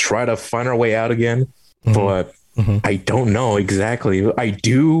and try to find our way out again. But I don't know exactly. I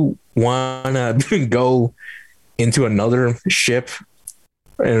do want to go into another ship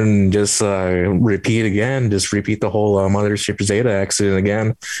and just repeat the whole mothership Zeta accident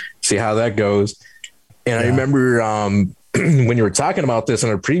again, see how that goes. And I remember when you were talking about this in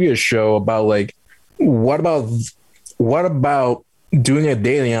a previous show about like, what about doing a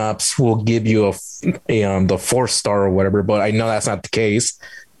daily ops will give you the 4th star or whatever, but I know that's not the case.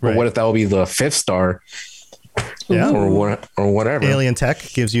 Right. But what if that will be the 5th star? Yeah. Or whatever. Alien Tech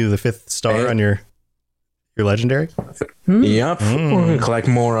gives you the 5th star on your legendary. Yep. Collect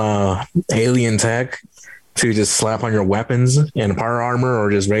more alien tech to just slap on your weapons and power armor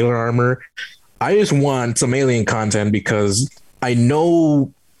or just regular armor. I just want some alien content because I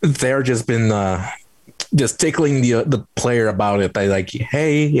know they're just been just tickling the player about it. They like,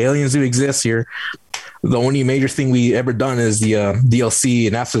 hey, aliens do exist here. The only major thing we ever done is the DLC,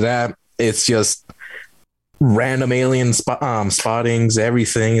 and after that, it's just random alien spottings,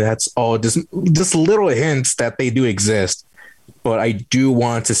 everything. That's all just little hints that they do exist. But I do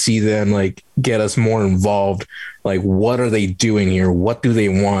want to see them like get us more involved. Like, what are they doing here? What do they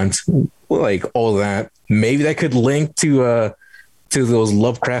want? Like all that. Maybe that could link to those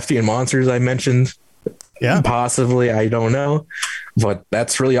Lovecraftian monsters I mentioned. Yeah, possibly. I don't know, but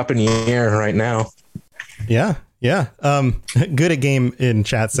that's really up in the air right now. Yeah. Good at Game in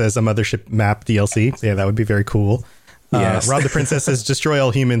chat says a mothership map DLC. Yeah, that would be very cool. Yes. Rob the Princess says destroy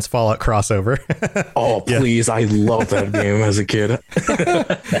all humans Fallout crossover. Oh, please. I love that game as a kid.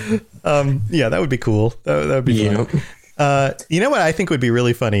 Yeah, that would be cool. That would be fun. You know what I think would be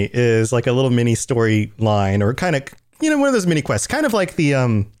really funny is like a little mini storyline or kind of, one of those mini quests, kind of like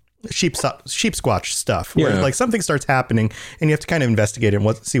the sheep squatch stuff where like something starts happening and you have to kind of investigate it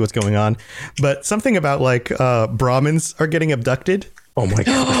and see what's going on. But something about like Brahmins are getting abducted. Oh my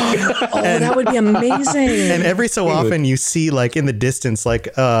god. That would be amazing. And every so often you see like in the distance like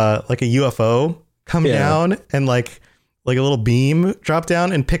a UFO come down and like a little beam drop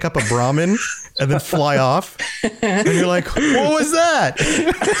down and pick up a Brahmin and then fly off. And you're like, what was that?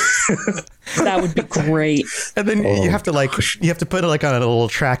 That would be great. And then you have to put it like on a little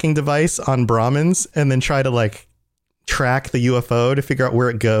tracking device on Brahmins and then try to like track the UFO to figure out where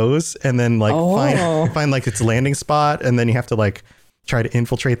it goes and then like find like its landing spot. And then you have to like try to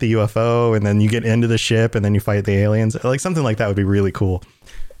infiltrate the UFO and then you get into the ship and then you fight the aliens. Like something like that would be really cool.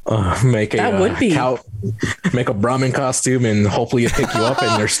 Make a Brahmin costume and hopefully it pick you up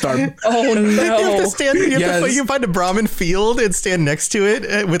and they're starting. Oh no! You have to find a Brahmin field and stand next to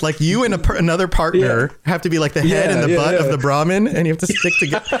it with like you and another partner have to be like the head and the butt of the Brahmin and you have to stick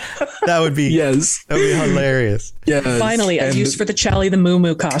together. That would be that would be hilarious. Yes. Finally, a use for the Charlie the Moo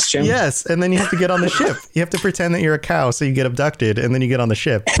Moo costume. Yes, and then you have to get on the ship. You have to pretend that you're a cow, so you get abducted, and then you get on the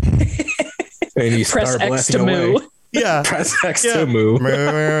ship. And you press start X to away. moo. Yeah. Press X to moo.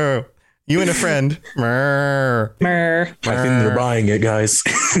 You and a friend. Mer. I think they're buying it, guys.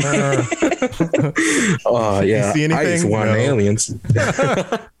 Oh, yeah. You see anything? I just want aliens.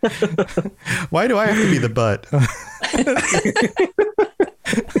 Why do I have to be the butt?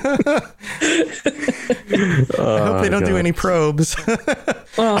 I hope they don't do any probes.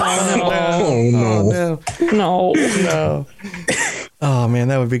 Oh, no. No. Oh man,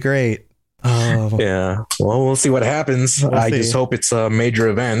 that would be great. Oh Yeah. Well, we'll see what happens. We'll I see. just hope it's a major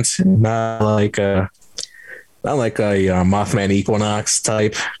event, not like a Mothman Equinox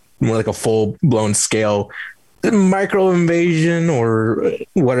type, more like a full blown scale micro invasion or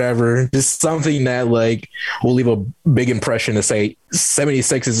whatever. Just something that like will leave a big impression to say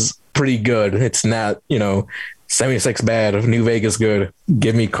 76 is pretty good. It's not, 76 bad. New Vegas good.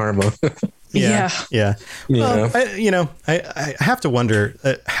 Give me karma. yeah. Yeah. Well, I have to wonder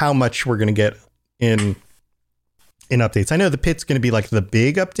how much we're going to get in updates. I know the pit's going to be like the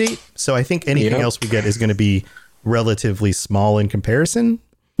big update, so I think anything else we get is going to be relatively small in comparison.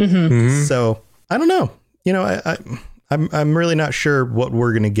 So I don't know. I'm really not sure what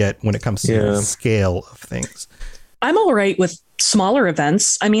we're going to get when it comes to the scale of things. I'm all right with smaller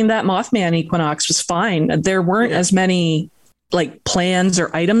events. I mean, that Mothman Equinox was fine. There weren't as many like plans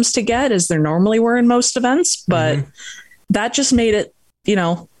or items to get as there normally were in most events, but that just made it,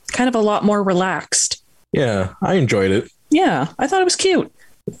 kind of a lot more relaxed. Yeah, I enjoyed it. Yeah, I thought it was cute.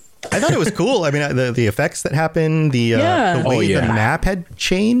 I thought it was cool. I mean, the effects that happened, the way the map had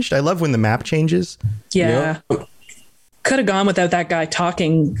changed. I love when the map changes. Yeah. Could have gone without that guy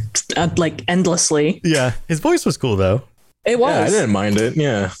talking like endlessly. Yeah. His voice was cool though. It was. Yeah, I didn't mind it.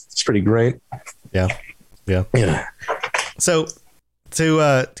 Yeah. It's pretty great. Yeah. So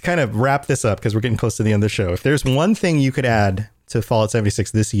to kind of wrap this up, because we're getting close to the end of the show, if there's one thing you could add to Fallout 76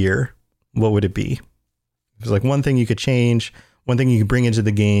 this year, what would it be? If there's like one thing you could change, one thing you could bring into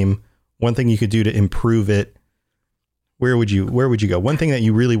the game, one thing you could do to improve it, where would you go? One thing that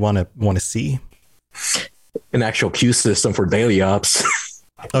you really want to see? An actual queue system for daily ops.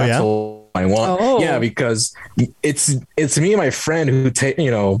 That's all I want. Oh. Yeah, because it's me and my friend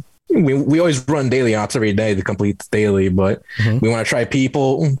who we always run daily ops every day to complete the daily, but we want to try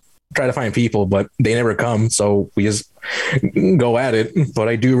to find people, but they never come. So we just go at it. But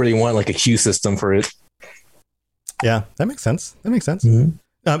I do really want like a queue system for it. Yeah, that makes sense.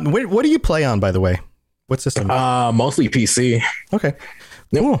 What do you play on, by the way? What system? Mostly PC. Okay.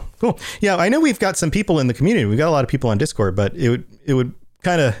 Cool. Yeah, I know we've got some people in the community. We've got a lot of people on Discord, but it would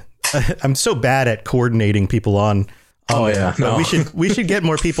kind of. I'm so bad at coordinating people on. No. We should get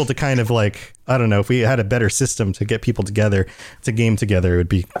more people to kind of like, I don't know, if we had a better system to get people together to game together, it would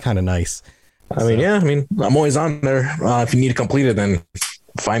be kind of nice. I mean, I'm always on there. If you need to complete it, then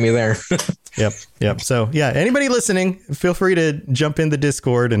find me there. Yep. So yeah, anybody listening, feel free to jump in the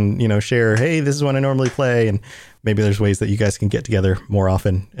Discord and, share, hey, this is what I normally play. And maybe there's ways that you guys can get together more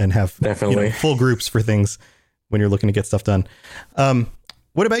often and have full groups for things when you're looking to get stuff done.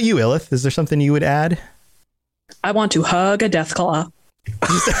 What about you, Illith? Is there something you would add? I want to hug a Deathclaw.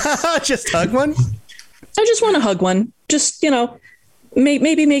 Just hug one? I just want to hug one. Just,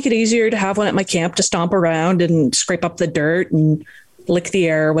 maybe make it easier to have one at my camp to stomp around and scrape up the dirt and lick the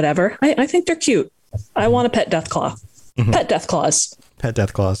air or whatever. I think they're cute. I want a pet Deathclaw. Pet Deathclaws. Pet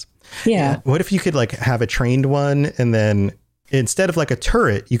Deathclaws. Yeah. What if you could like have a trained one and then instead of like a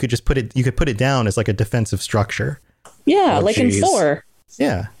turret, you could put it down as like a defensive structure? Yeah, in 4.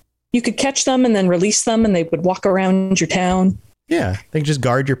 Yeah. You could catch them and then release them and they would walk around your town. Yeah. They can just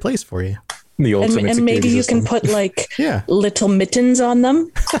guard your place for you. The ultimate and maybe you system. can put like little mittens on them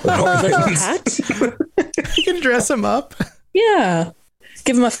or a little hat. You can dress them up. Yeah.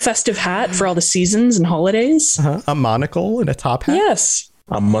 Give them a festive hat for all the seasons and holidays. A monocle and a top hat. Yes.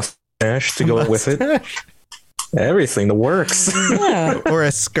 A mustache to go with it. Everything, the works. Yeah. Or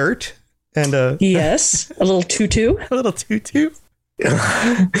a skirt and a little tutu. A little tutu.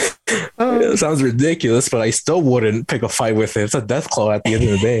 It sounds ridiculous, but I still wouldn't pick a fight with it. It's a Deathclaw at the end of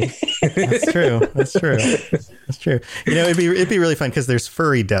the day. That's true. It'd be really fun because there's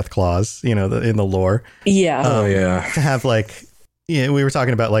furry Deathclaws, in the lore. Yeah. To have like, we were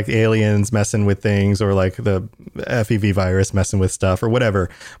talking about like aliens messing with things or like the FEV virus messing with stuff or whatever,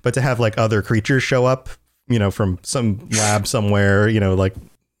 but to have like other creatures show up, from some lab somewhere, like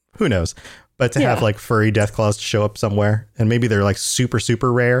who knows. But to have like furry Deathclaws to show up somewhere and maybe they're like super,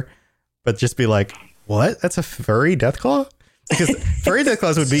 super rare, but just be like, what? That's a furry Deathclaw? Because furry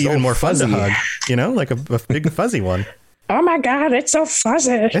Deathclaws would be even more fuzzy. Fun to hug, like a big fuzzy one. Oh my God, it's so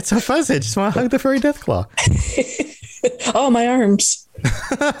fuzzy. It's so fuzzy. I just want to hug the furry Deathclaw. Oh, my arms.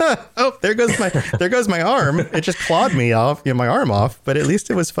 Oh, there goes my arm. It just clawed me off, my arm off, but at least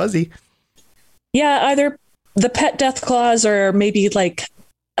it was fuzzy. Yeah, either the pet Deathclaws or maybe like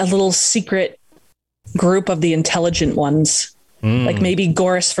a little secret group of the intelligent ones. Like maybe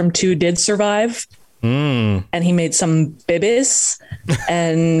Goris from 2 did survive and he made some bibbies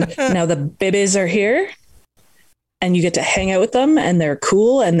and now the bibbies are here and you get to hang out with them and they're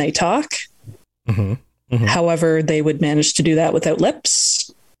cool and they talk. However, they would manage to do that without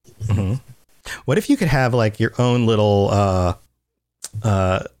lips. What if you could have like your own little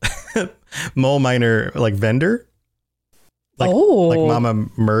mole miner like vendor? Like Mama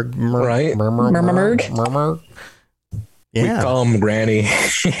Merg, Right. Merg. We Yeah. call him Granny.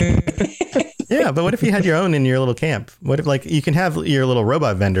 Yeah, but what if you had your own in your little camp? What if like you can have your little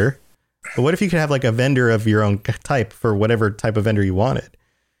robot vendor, but what if you could have like a vendor of your own type for whatever type of vendor you wanted?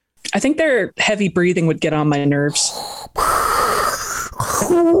 I think their heavy breathing would get on my nerves.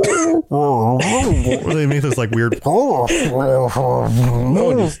 They make those like weird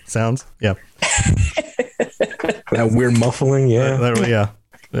sounds. Yeah. That weird muffling, yeah.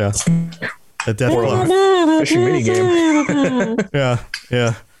 Yeah. A death Or blow. a fishing mini game. Yeah.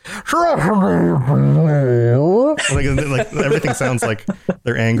 Like everything sounds like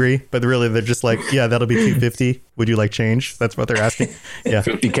they're angry, but really they're just like, yeah, that'll be $250. Would you like change? That's what they're asking. Yeah.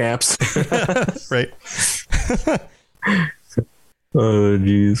 50 caps. Right. Oh,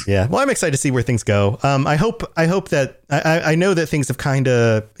 geez. Yeah. Well, I'm excited to see where things go. I hope that I know that things have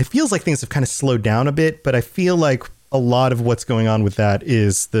it feels like things have kind of slowed down a bit, but I feel like a lot of what's going on with that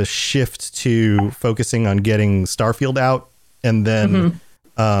is the shift to focusing on getting Starfield out and then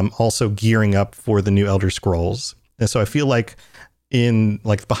also gearing up for the new Elder Scrolls. And so I feel like in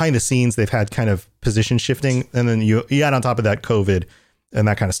like behind the scenes, they've had kind of position shifting, and then you add on top of that COVID and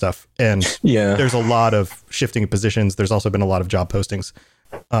that kind of stuff. And there's a lot of shifting of positions. There's also been a lot of job postings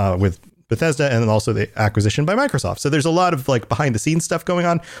with Bethesda, and then also the acquisition by Microsoft. So there's a lot of like behind the scenes stuff going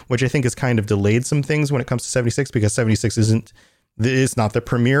on, which I think has kind of delayed some things when it comes to 76, because 76 is not the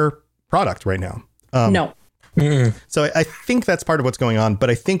premier product right now. No. So I think that's part of what's going on. But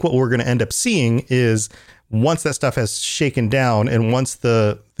I think what we're going to end up seeing is once that stuff has shaken down, and once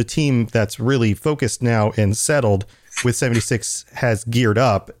the team that's really focused now and settled with 76 has geared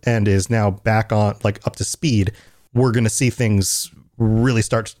up and is now back on like up to speed, we're going to see things really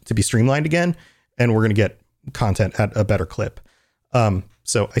start to be streamlined again, and we're going to get content at a better clip.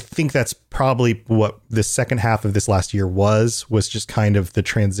 So I think that's probably what the second half of this last year was just kind of the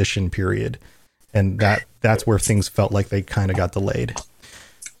transition period. And that's where things felt like they kind of got delayed.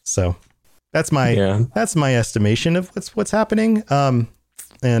 So that's my estimation of what's happening. And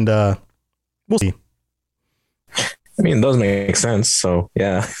we'll see. I mean, it does make sense. So,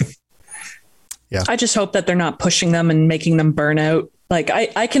 yeah. Yeah. I just hope that they're not pushing them and making them burn out. Like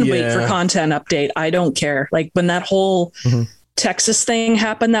I can wait for content update. I don't care. Like when that whole Texas thing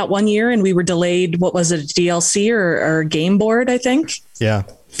happened that one year and we were delayed, what was it, a DLC or a game board, I think? Yeah.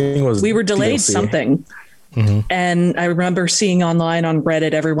 We were delayed DLC. Something. And I remember seeing online on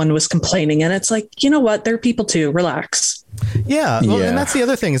Reddit, everyone was complaining, and it's like, you know what? They're people too. Relax. Yeah. Well, and that's the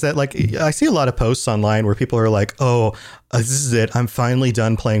other thing is that like, I see a lot of posts online where people are like, oh, this is it. I'm finally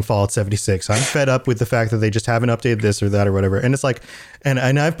done playing Fallout 76. I'm fed up with the fact that they just haven't updated this or that or whatever. And it's like, and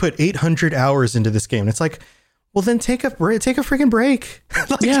I've put 800 hours into this game. And it's like, well, then take a freaking break.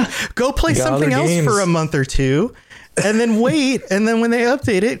 Go play something else for a month or two. And then wait, and then when they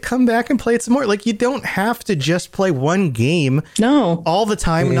update it, come back and play it some more. Like, you don't have to just play one game all the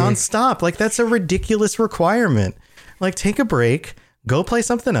time nonstop. Like, that's a ridiculous requirement. Like, take a break, go play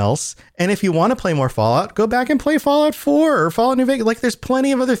something else. And if you want to play more Fallout, go back and play Fallout 4 or Fallout New Vegas. Like, there's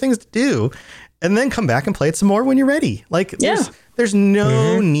plenty of other things to do. And then come back and play it some more when you're ready. Like, there's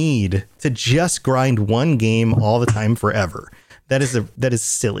no need to just grind one game all the time forever. That is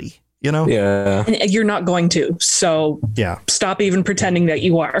silly. You know? Yeah. And you're not going to. So stop even pretending that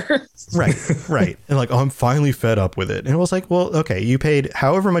you are. Right. And like, oh, I'm finally fed up with it. And it was like, well, okay, you paid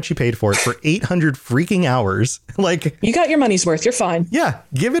however much you paid for it for 800 freaking hours. Like, you got your money's worth. You're fine. Yeah.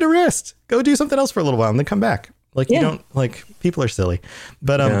 Give it a rest. Go do something else for a little while and then come back. Like, you don't, like, people are silly.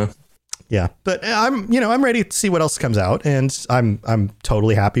 But but I'm ready to see what else comes out, and I'm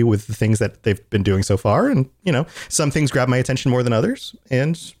totally happy with the things that they've been doing so far. And, some things grab my attention more than others,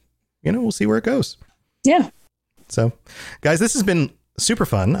 and we'll see where it goes. Yeah. So, guys, this has been super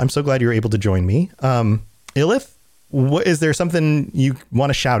fun. I'm so glad you're able to join me. Illith, is there something you want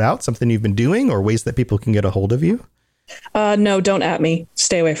to shout out, something you've been doing, or ways that people can get a hold of you? No, don't at me.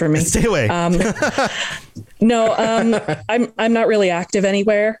 Stay away from me. Stay away. No, I'm not really active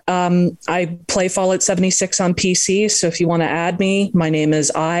anywhere. I play Fallout 76 on PC. So if you want to add me, my name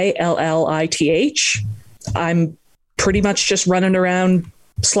is ILLITH. I'm pretty much just running around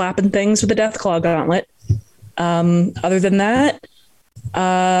slapping things with the Deathclaw Gauntlet. Other than that,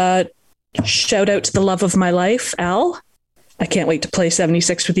 shout out to the love of my life, Al. I can't wait to play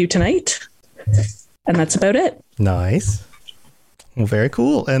 76 with you tonight. And that's about it. Nice. Well, very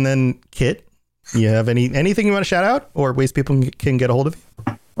cool. And then Kit, you have anything you want to shout out or ways people can get a hold of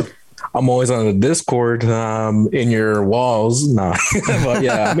you? I'm always on the Discord, in your walls. Nah, but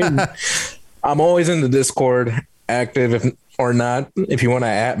yeah, I mean, I'm always in the Discord, active if or not. If you want to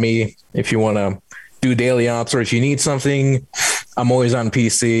at me, if you want to do daily ops, or if you need something, I'm always on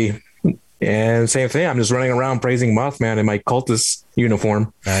PC. And same thing, I'm just running around praising Mothman in my cultist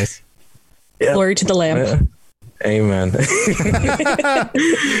uniform. Nice. Yep. Glory to the Lamp. Amen.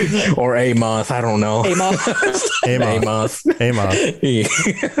 Or a moth, I don't know. A moth.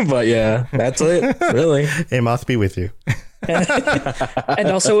 But yeah, that's it, really. A moth be with you. And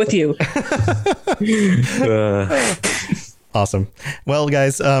also with you. Awesome. Well,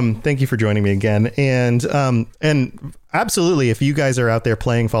 guys, thank you for joining me again. And absolutely, if you guys are out there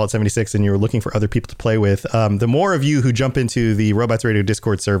playing Fallout 76 and you're looking for other people to play with, the more of you who jump into the Robots Radio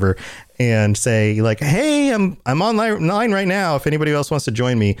Discord server and say like, hey, I'm online right now, if anybody else wants to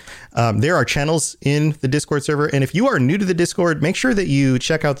join me, there are channels in the Discord server. And if you are new to the Discord, make sure that you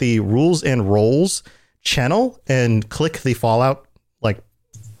check out the Rules and Roles channel and click the Fallout,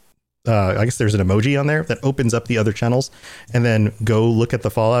 I guess there's an emoji on there that opens up the other channels, and then go look at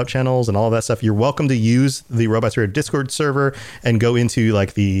the Fallout channels and all of that stuff. You're welcome to use the Robots Radio Discord server and go into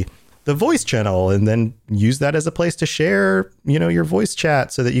like the voice channel and then use that as a place to share, your voice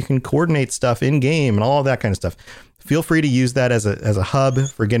chat so that you can coordinate stuff in game and all of that kind of stuff. Feel free to use that as a hub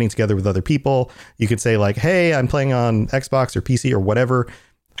for getting together with other people. You could say like, hey, I'm playing on Xbox or PC or whatever.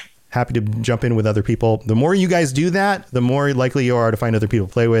 Happy to jump in with other people. The more you guys do that, the more likely you are to find other people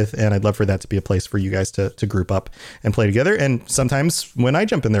to play with. And I'd love for that to be a place for you guys to group up and play together. And sometimes when I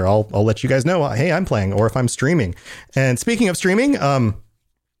jump in there, I'll let you guys know, hey, I'm playing, or if I'm streaming. And speaking of streaming,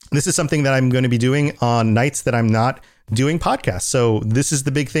 this is something that I'm going to be doing on nights that I'm not doing podcasts. So this is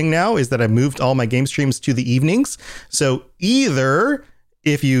the big thing now, is that I moved all my game streams to the evenings. So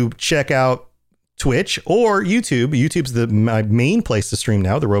if you check out Twitch or YouTube. YouTube's my main place to stream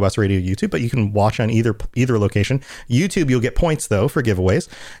now, the Robots Radio YouTube, but you can watch on either location. YouTube, you'll get points though for giveaways,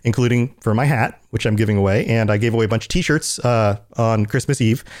 including for my hat, which I'm giving away, and I gave away a bunch of t-shirts on Christmas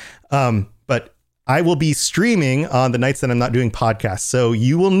Eve. But I will be streaming on the nights that I'm not doing podcasts, so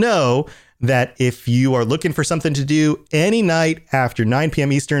you will know that if you are looking for something to do any night after 9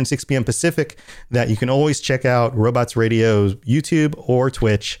 p.m. Eastern, 6 p.m. Pacific, that you can always check out Robots Radio's YouTube or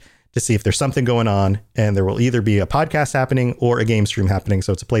Twitch to see if there's something going on, and there will either be a podcast happening or a game stream happening.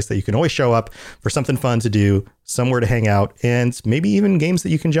 So it's a place that you can always show up for something fun to do, somewhere to hang out, and maybe even games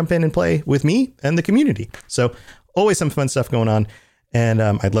that you can jump in and play with me and the community. So always some fun stuff going on. And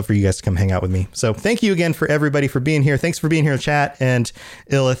I'd love for you guys to come hang out with me. So thank you again for everybody for being here. Thanks for being here in chat. And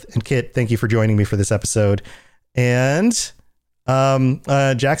Illith and Kit, thank you for joining me for this episode. And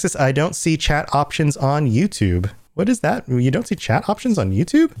Jaxus, I don't see chat options on YouTube. What is that? You don't see chat options on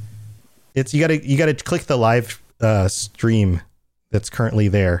YouTube? It's you gotta click the live stream that's currently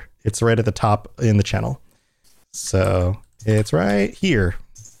there. It's right at the top in the channel. So it's right here.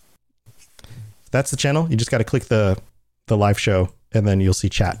 That's the channel. You just got to click the live show, and then you'll see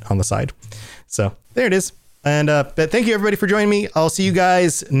chat on the side. So there it is. And but thank you everybody for joining me. I'll see you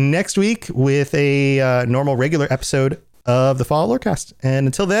guys next week with a normal regular episode of the Fallout Lorecast. And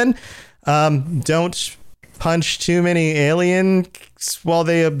until then, don't punch too many aliens while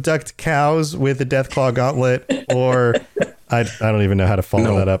they abduct cows with the Deathclaw Gauntlet, or I don't even know how to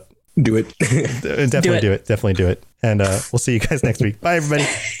follow that up. Do it. Definitely do it. Definitely do it. And we'll see you guys next week. Bye, everybody.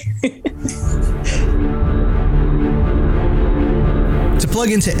 To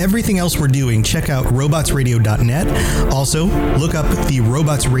plug into everything else we're doing, check out robotsradio.net. Also, look up the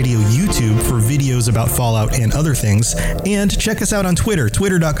Robots Radio YouTube for videos about Fallout and other things. And check us out on Twitter,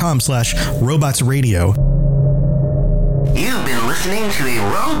 twitter.com/robotsradio. You've been listening to a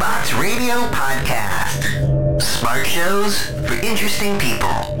Robots Radio podcast. Smart shows for interesting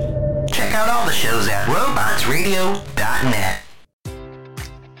people. Check out all the shows at robotsradio.net.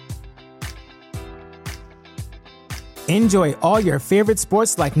 Enjoy all your favorite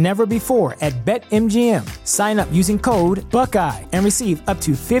sports like never before at BetMGM. Sign up using code Buckeye and receive up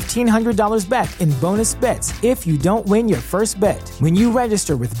to $1,500 back in bonus bets if you don't win your first bet. When you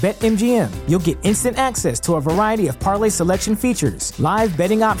register with BetMGM, you'll get instant access to a variety of parlay selection features, live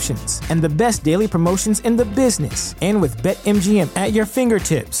betting options, and the best daily promotions in the business. And with BetMGM at your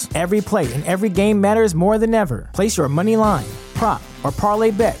fingertips, every play and every game matters more than ever. Place your money line, prop, or parlay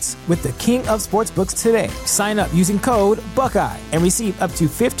bets with the king of sportsbooks today. Sign up using code Buckeye and receive up to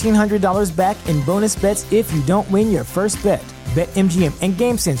 $1,500 back in bonus bets if you don't win your first bet. BetMGM and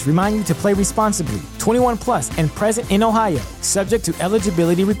GameSense remind you to play responsibly. 21 plus and present in Ohio, subject to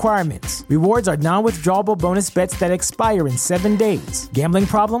eligibility requirements. Rewards are non-withdrawable bonus bets that expire in 7 days. Gambling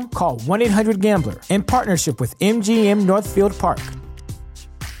problem? Call 1-800-GAMBLER in partnership with MGM Northfield Park.